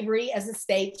slavery as a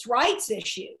states' rights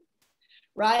issue,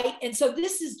 right? And so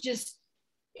this is just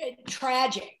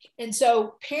tragic. And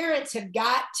so parents have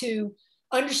got to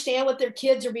understand what their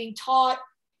kids are being taught.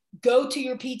 Go to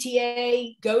your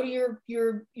PTA, go to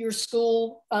your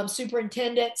school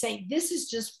superintendent, saying this is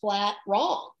just flat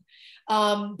wrong.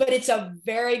 But it's a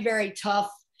very, very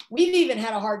tough. We've even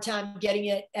had a hard time getting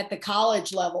it at the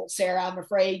college level, Sarah, I'm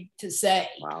afraid to say.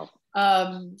 Wow.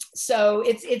 So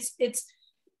it's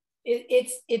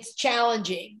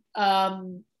challenging.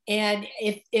 And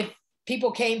if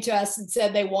people came to us and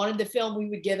said they wanted the film, we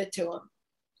would give it to them.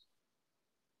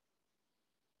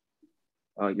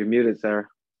 Oh, you're muted, Sarah.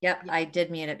 Yep, I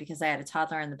did mute it because I had a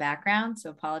toddler in the background.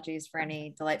 So apologies for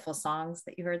any delightful songs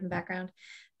that you heard in the background.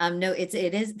 No, it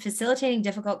is facilitating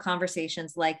difficult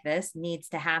conversations like this needs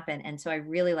to happen. And so I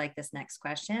really like this next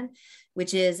question,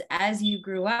 which is, as you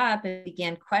grew up and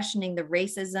began questioning the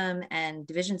racism and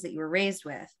divisions that you were raised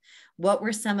with, what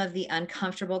were some of the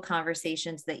uncomfortable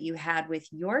conversations that you had with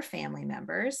your family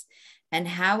members? And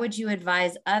how would you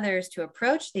advise others to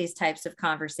approach these types of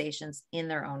conversations in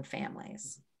their own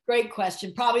families? Great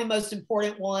question. Probably the most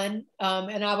important one.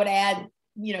 And I would add,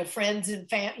 friends and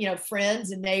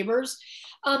neighbors.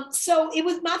 So it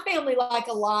was my family, like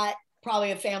a lot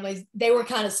probably of families, they were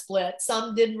kind of split.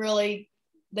 Some didn't really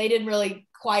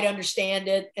quite understand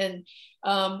it. And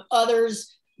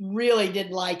others really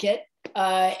didn't like it.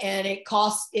 And it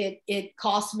cost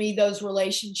me those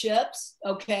relationships.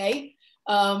 Okay.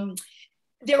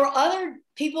 There were other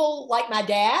people like my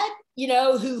dad,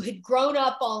 who had grown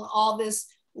up on all this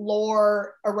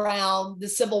lore around the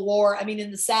Civil War. I mean,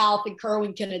 in the South, and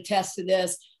Kerwin can attest to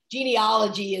this,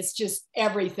 genealogy is just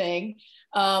everything.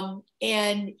 And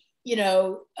he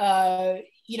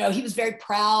was very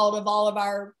proud of all of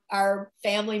our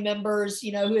family members,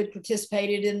 who had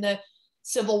participated in the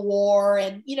Civil War,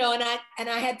 and I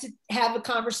had to have a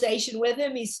conversation with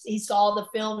him. He saw the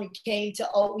film. He came to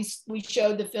we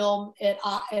showed the film at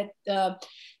the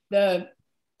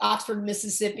Oxford,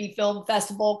 Mississippi Film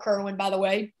Festival. Kerwin, by the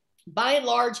way. By and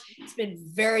large, it's been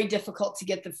very difficult to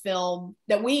get the film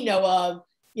that we know of,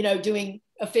 doing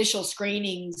official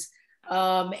screenings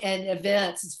and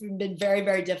events. It's been very,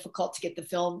 very difficult to get the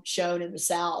film shown in the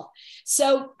South.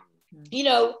 So, you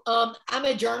know, I'm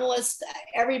a journalist.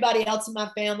 Everybody else in my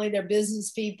family, they're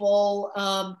business people.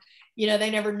 You know,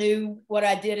 they never knew what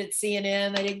I did at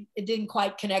CNN. It didn't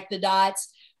quite connect the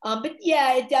dots. But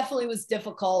yeah, it definitely was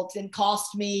difficult and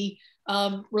cost me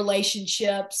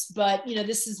relationships. But, you know,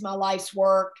 this is my life's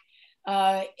work. You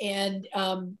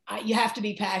have to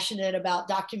be passionate about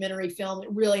documentary film.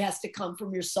 It really has to come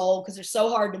from your soul because they're so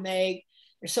hard to make.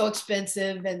 They're so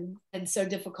expensive and so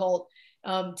difficult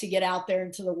to get out there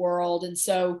into the world. And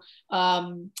so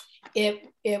it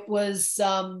was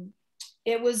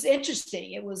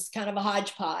interesting. It was kind of a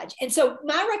hodgepodge. And so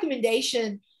my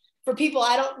recommendation for people,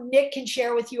 Nick can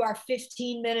share with you our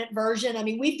 15-minute version. I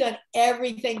mean, we've done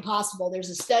everything possible.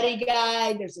 There's a study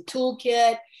guide, there's a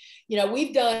toolkit. You know,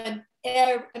 we've done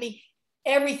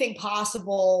everything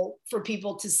possible for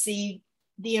people to see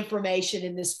the information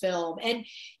in this film. And,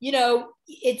 you know,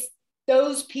 it's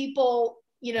those people,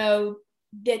 you know,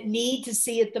 that need to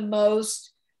see it the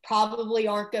most probably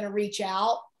aren't going to reach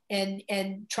out and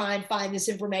try and find this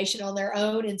information on their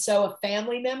own. And so a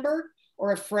family member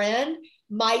or a friend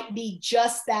might be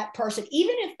just that person,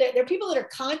 even if there are people that are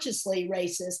consciously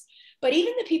racist, but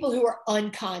even the people who are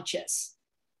unconscious,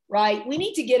 right? We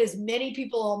need to get as many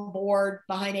people on board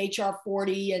behind HR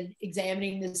 40 and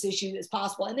examining this issue as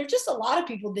possible. And there's just a lot of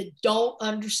people that don't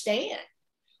understand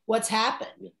what's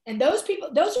happened. And those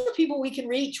are people we can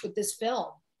reach with this film.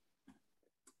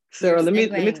 Sarah, let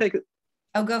me take it.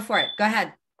 Oh, go for it. Go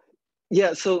ahead.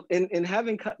 Yeah, so in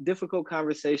having difficult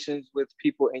conversations with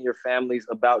people in your families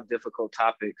about difficult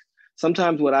topics,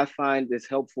 sometimes what I find is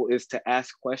helpful is to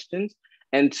ask questions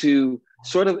and to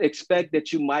sort of expect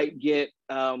that you might get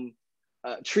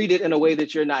treated in a way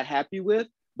that you're not happy with,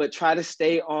 but try to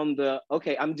stay on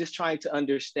okay, I'm just trying to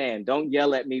understand. Don't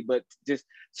yell at me, but just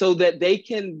so that they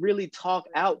can really talk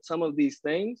out some of these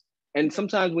things. And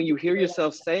sometimes when you hear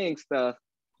yourself saying stuff,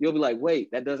 you'll be like,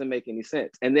 wait, that doesn't make any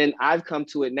sense. And then I've come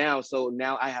to it now, so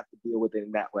now I have to deal with it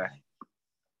in that way.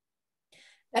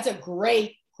 That's a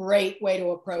great, great way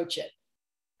to approach it.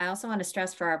 I also want to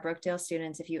stress for our Brookdale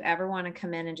students, if you ever want to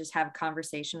come in and just have a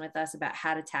conversation with us about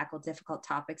how to tackle difficult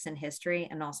topics in history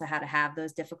and also how to have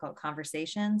those difficult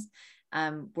conversations,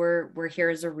 we're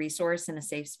here as a resource and a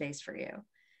safe space for you.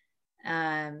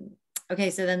 Okay,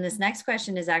 so then this next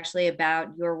question is actually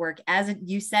about your work. As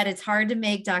you said, it's hard to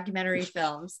make documentary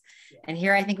films. And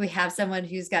here I think we have someone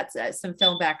who's got some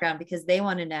film background because they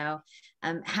want to know,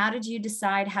 how did you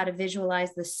decide how to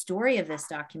visualize the story of this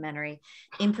documentary?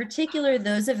 In particular,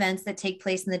 those events that take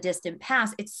place in the distant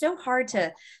past. It's so hard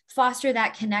to foster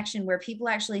that connection where people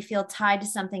actually feel tied to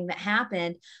something that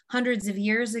happened hundreds of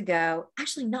years ago,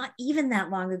 actually not even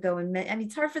that long ago. And I mean,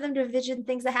 it's hard for them to envision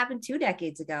things that happened 2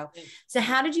 decades ago. So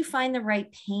how did you find the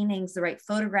right paintings, the right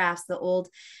photographs, the old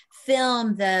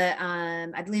film,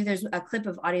 I believe there's a clip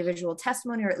of audiovisual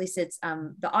testimony, or at least it's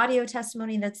the audio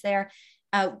testimony that's there.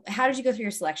 How did you go through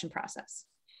your selection process?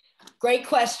 Great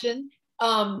question.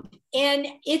 And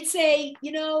it's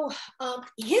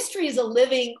history is a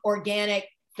living, organic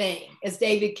thing, as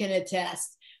David can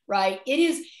attest, right? It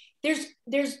is,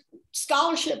 there's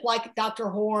scholarship like Dr.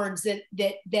 Horn's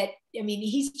that I mean,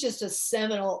 he's just a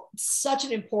seminal, such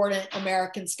an important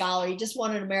American scholar. He just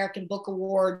won an American Book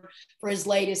Award for his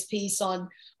latest piece on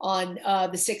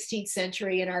the 16th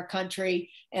century in our country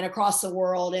and across the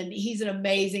world. And he's an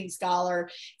amazing scholar.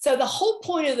 So the whole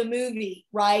point of the movie,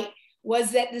 right,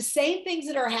 was that the same things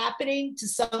that are happening to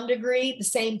some degree, the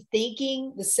same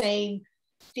thinking, the same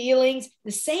feelings,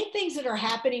 the same things that are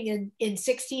happening in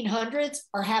 1600s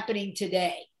are happening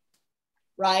today,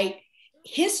 right?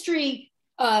 History,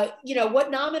 what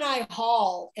Nominee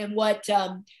Hall and what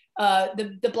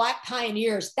the Black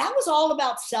pioneers, that was all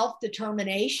about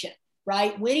self-determination,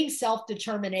 right? Winning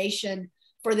self-determination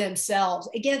for themselves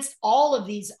against all of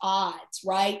these odds,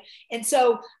 right? And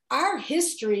so our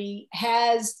history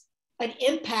has an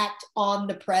impact on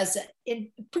the present,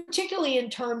 particularly in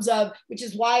terms of, which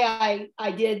is why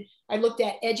I looked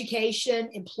at education,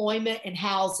 employment, and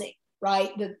housing,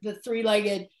 right? The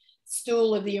three-legged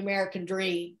stool of the American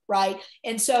dream, right?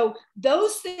 And so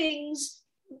those things,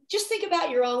 just think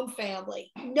about your own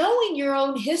family, knowing your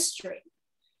own history.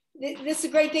 This is a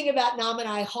great thing about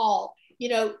Nominee Hall.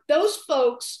 Those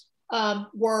folks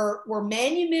were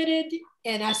manumitted,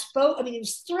 and it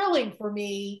was thrilling for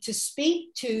me to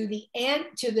speak to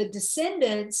the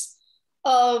descendants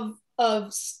of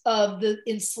the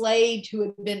enslaved who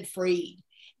had been freed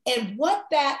and what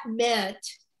that meant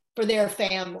for their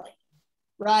family,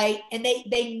 right? And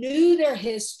they knew their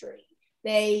history.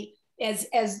 as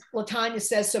LaTanya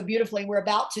says so beautifully, we're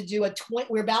about to do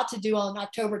on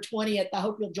October 20th, I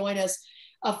hope you'll join us,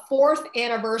 a 4th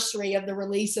anniversary of the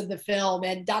release of the film.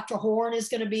 And Dr. Horn is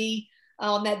going to be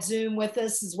on that Zoom with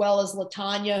us, as well as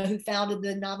LaTanya, who founded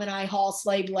the Nominee Hall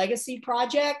Slave Legacy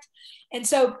Project. And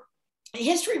so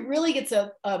history really gets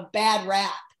a bad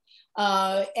rap.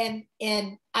 And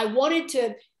I wanted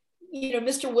to,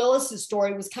 Mr. Willis's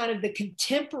story was kind of the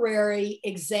contemporary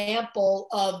example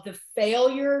of the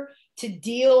failure to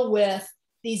deal with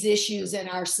these issues in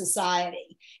our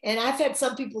society. And I've had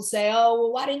some people say, oh,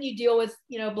 well, why didn't you deal with,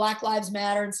 Black Lives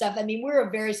Matter and stuff? I mean, we're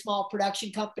a very small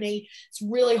production company. It's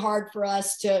really hard for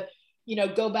us to,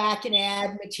 go back and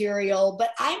add material, but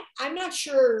I'm not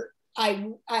sure I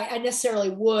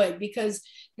necessarily would, because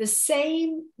the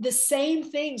same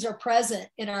things are present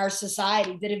in our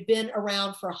society that have been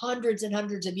around for hundreds and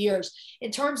hundreds of years.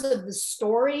 In terms of the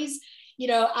stories,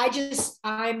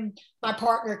 my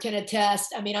partner can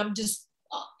attest. I mean,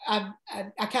 I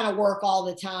kind of work all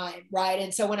the time, right?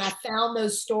 And so when I found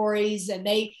those stories, and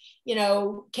they,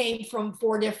 came from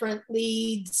 4 different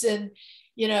leads, and,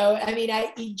 you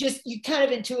kind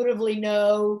of intuitively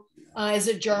know, as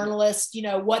a journalist,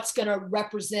 what's going to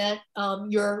represent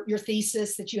your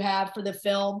thesis that you have for the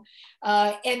film.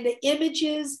 And the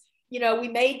images, we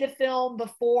made the film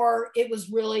before it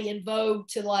was really in vogue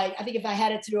to, like, I think if I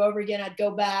had it to do over again, I'd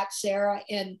go back, Sarah,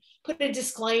 and put a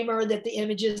disclaimer that the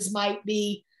images might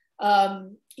be,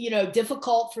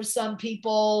 difficult for some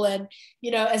people. And,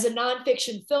 as a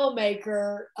nonfiction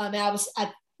filmmaker, I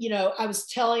was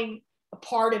telling a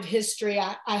part of history,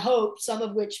 I hope, some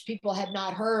of which people had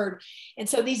not heard. And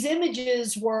so these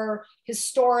images were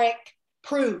historic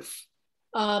proof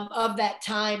of that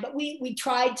time, but we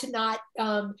tried to not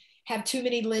have too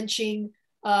many lynching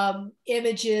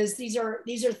images. These are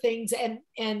things, and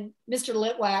Mr.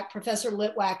 Litwack, Professor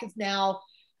Litwack, is now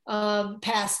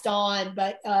passed on,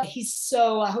 but I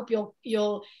hope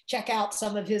you'll check out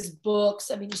some of his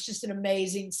books. I mean, he's just an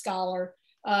amazing scholar.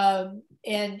 And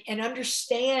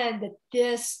understand that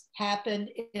this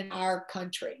happened in our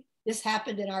country. This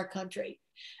happened in our country.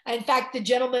 In fact, the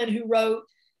gentleman who wrote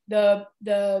the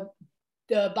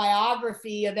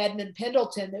biography of Edmund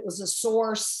Pendleton, that was a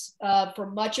source for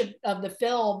much of the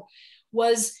film,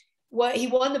 he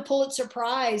won the Pulitzer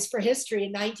Prize for history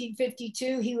in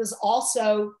 1952. He was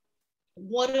also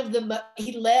was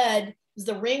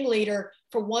the ringleader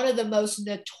for one of the most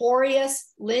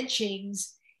notorious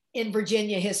lynchings in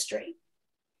Virginia history.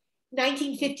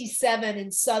 1957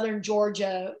 in Southern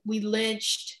Georgia,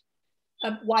 white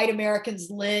Americans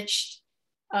lynched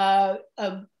a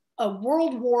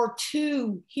World War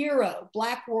II hero,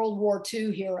 Black World War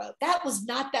II hero. That was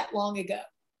not that long ago.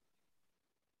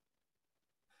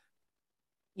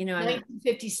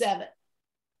 1957.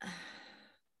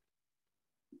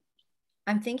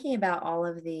 I'm thinking about all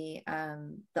of the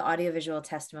audiovisual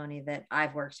testimony that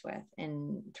I've worked with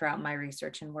throughout my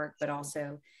research and work, but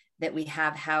also that we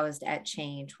have housed at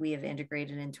Change. We have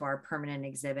integrated into our permanent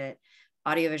exhibit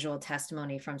audiovisual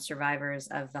testimony from survivors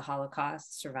of the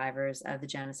Holocaust, survivors of the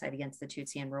genocide against the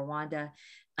Tutsi in Rwanda.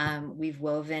 We've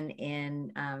woven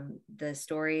in the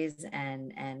stories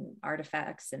and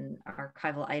artifacts and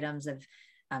archival items of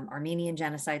Armenian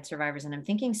genocide survivors. And I'm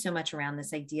thinking so much around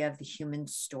this idea of the human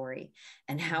story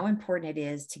and how important it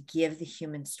is to give the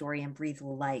human story and breathe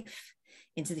life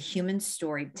into the human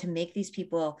story to make these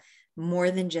people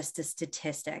more than just a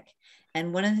statistic.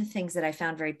 And one of the things that I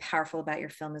found very powerful about your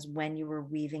film is when you were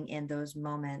weaving in those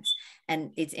moments.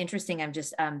 And it's interesting, I'm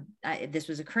just, this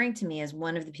was occurring to me as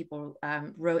one of the people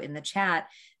wrote in the chat,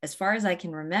 as far as I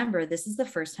can remember, this is the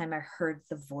first time I heard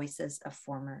the voices of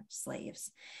former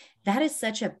slaves. That is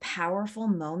such a powerful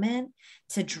moment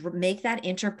to make that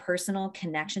interpersonal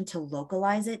connection, to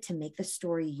localize it, to make the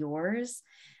story yours.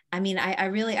 I mean,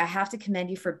 I have to commend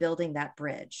you for building that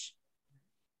bridge.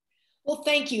 Well,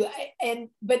 thank you.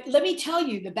 But let me tell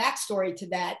you the backstory to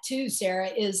that too, Sarah,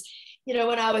 is,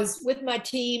 when I was with my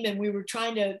team and we were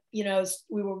trying to,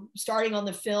 we were starting on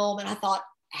the film, and I thought,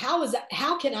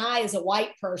 how can I, as a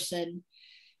white person,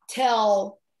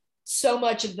 tell so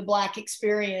much of the Black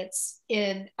experience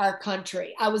in our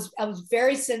country? I was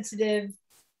very sensitive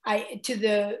to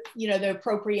the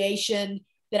appropriation,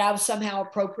 that I was somehow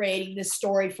appropriating this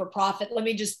story for profit. Let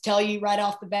me just tell you right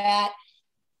off the bat,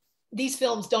 these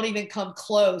films don't even come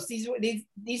close. These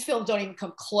films don't even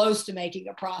come close to making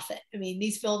a profit. I mean,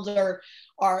 these films are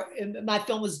my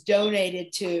film was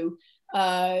donated to,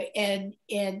 and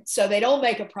so they don't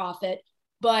make a profit.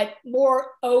 But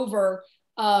moreover,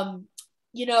 how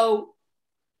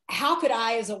could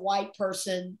I, as a white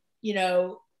person,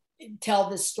 tell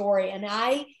this story? And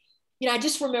I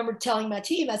just remember telling my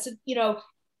team, I said,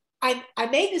 I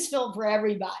made this film for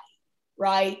everybody,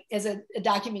 right? As a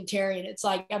documentarian, it's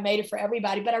like I made it for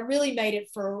everybody, but I really made it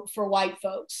for white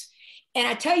folks. And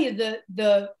I tell you,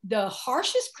 the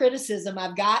harshest criticism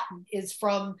I've gotten is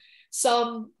from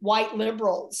some white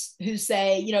liberals who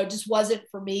say, it just wasn't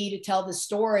for me to tell the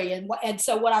story. And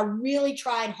so what I really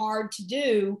tried hard to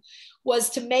do was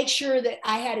to make sure that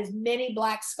I had as many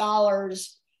Black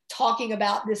scholars talking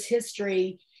about this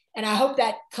history. And I hope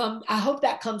that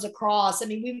comes across. I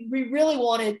mean, we really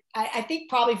wanted, I think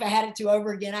probably if I had it to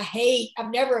over again,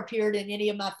 I've never appeared in any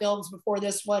of my films before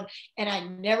this one, and I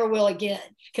never will again,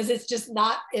 because it's just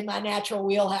not in my natural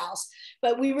wheelhouse.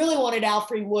 But we really wanted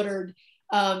Alfre Woodard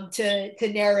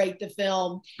to narrate the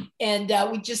film, and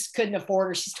we just couldn't afford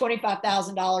her. She's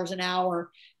 $25,000 an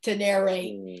hour to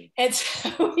narrate. And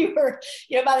so we were,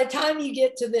 by the time you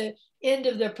get to the end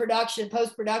of the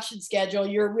post-production schedule,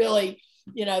 you're really,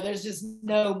 there's just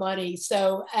no money.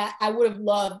 So I would have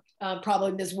loved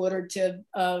probably Ms. Woodard to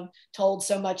have told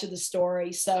so much of the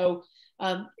story. So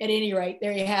at any rate,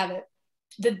 there you have it.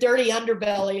 The dirty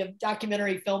underbelly of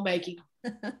documentary filmmaking.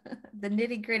 The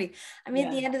nitty gritty. I mean,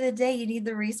 at the end of the day, you need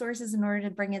the resources in order to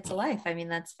bring it to life. I mean,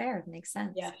 that's fair. It makes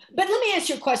sense. Yeah. But let me ask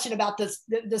you a question about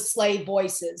the slave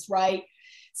voices, right?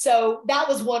 So that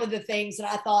was one of the things that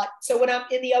I thought. So when I'm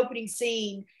in the opening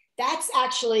scene, that's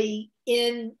actually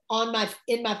in my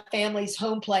family's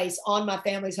home place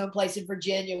in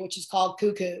Virginia, which is called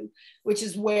Cuckoo, which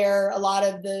is where a lot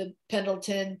of the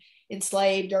Pendleton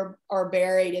enslaved are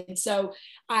buried. And so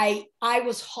I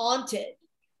was haunted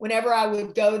whenever I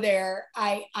would go there.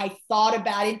 I thought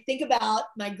about it. Think about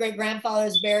my great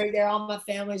grandfather's buried there. All my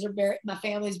family's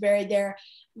buried there.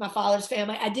 My father's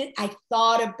family. I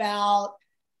thought about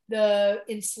the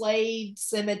enslaved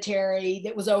cemetery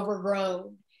that was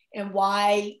overgrown. And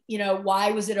why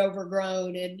was it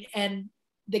overgrown? And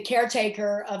the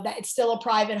caretaker of that, it's still a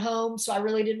private home. So I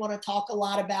really didn't want to talk a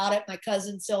lot about it. My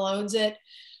cousin still owns it.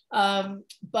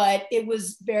 But it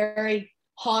was very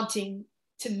haunting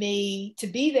to me to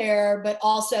be there, but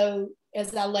also,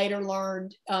 as I later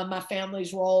learned, my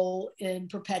family's role in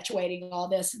perpetuating all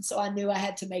this. And so I knew I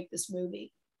had to make this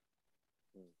movie.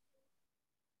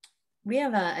 We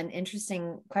have an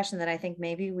interesting question that I think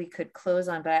maybe we could close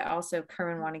on, but I also,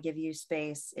 Kerwin, want to give you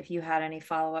space if you had any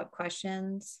follow-up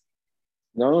questions.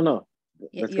 No.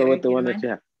 Let's go with the one that you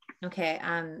have. Okay.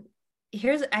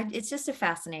 It's just a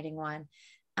fascinating one.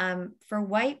 For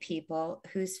white people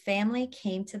whose family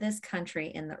came to this country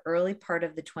in the early part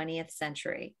of the 20th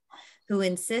century, who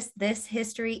insist this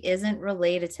history isn't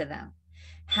related to them,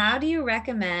 how do you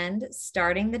recommend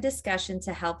starting the discussion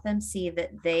to help them see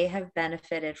that they have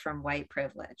benefited from white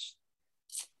privilege?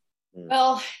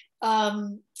 Well,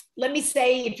 let me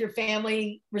say, if your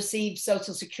family received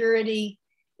Social Security,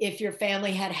 if your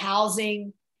family had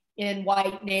housing in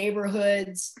white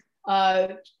neighborhoods,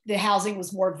 the housing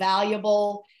was more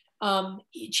valuable.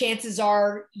 Chances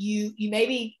are you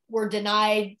maybe were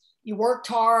denied, you worked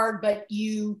hard, but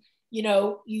you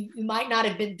might not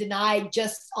have been denied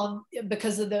just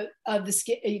because of the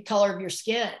skin, color of your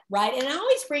skin, right? And I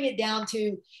always bring it down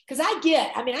to, because I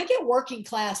get working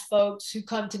class folks who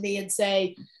come to me and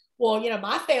say, well,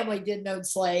 my family didn't own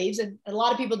slaves. And a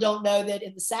lot of people don't know that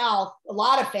in the South, a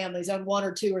lot of families own 1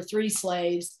 or 2 or 3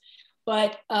 slaves.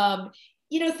 But,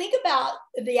 think about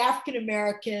the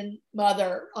African-American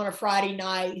mother on a Friday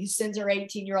night who sends her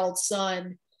 18-year-old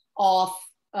son off,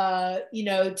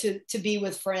 to be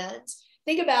with friends.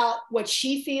 Think about what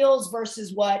she feels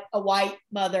versus what a white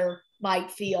mother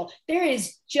might feel. There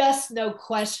is just no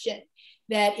question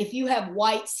that if you have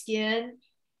white skin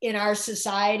in our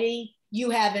society,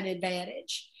 you have an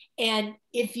advantage. And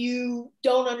if you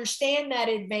don't understand that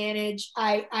advantage,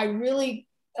 I really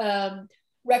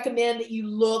recommend that you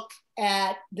look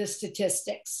at the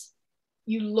statistics.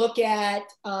 You look at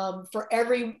for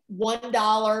every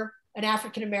 $1 an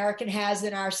African-American has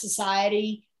in our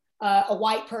society, a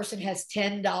white person has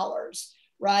 $10,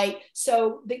 right?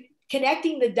 So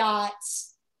connecting the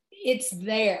dots, it's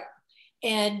there.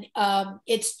 And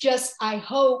it's just, I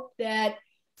hope that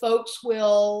folks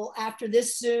will, after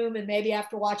this Zoom and maybe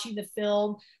after watching the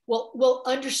film, will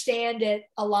understand it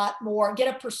a lot more,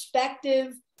 get a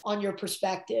perspective on your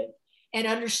perspective, and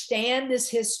understand this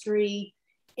history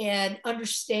and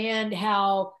understand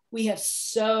how we have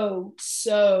so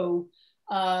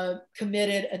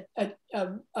committed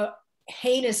a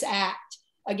heinous act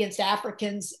against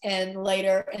Africans and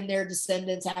later and their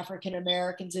descendants, African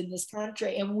Americans in this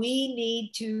country. And we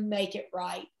need to make it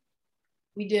right.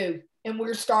 We do. And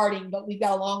we're starting, but we've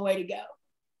got a long way to go.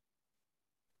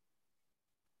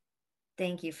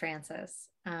 Thank you, Frances.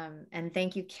 And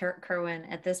thank you, Kerwin.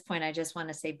 At this point, I just want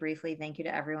to say briefly thank you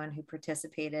to everyone who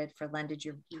participated,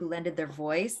 who lended their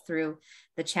voice through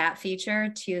the chat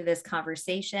feature to this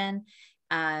conversation.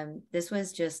 This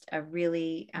was just a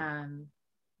really,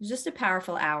 just a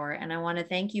powerful hour. And I want to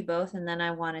thank you both. And then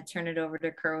I want to turn it over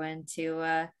to Kerwin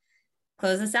to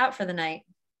close us out for the night.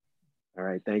 All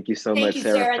right. Thank you so much,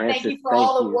 Sarah. Thank you for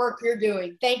all the work you're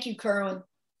doing. Thank you, Kerwin.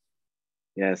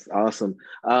 Yes, awesome.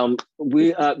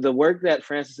 The work that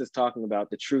Frances is talking about,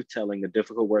 the truth telling, the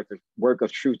difficult work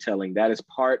of truth telling, that is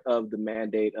part of the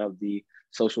mandate of the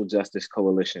Social Justice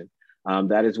Coalition.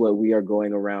 That is what we are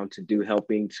going around to do,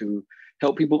 helping to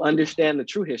help people understand the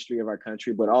true history of our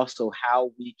country, but also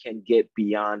how we can get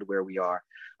beyond where we are.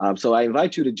 So I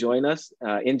invite you to join us,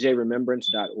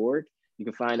 njremembrance.org. You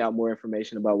can find out more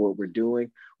information about what we're doing.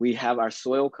 We have our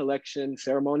soil collection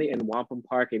ceremony in Wampum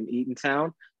Park in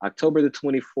Eatontown, October the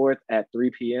 24th at 3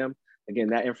 p.m. Again,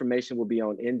 that information will be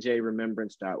on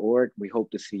njremembrance.org. We hope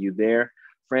to see you there.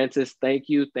 Frances, thank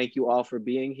you. Thank you all for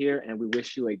being here, and we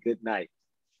wish you a good night.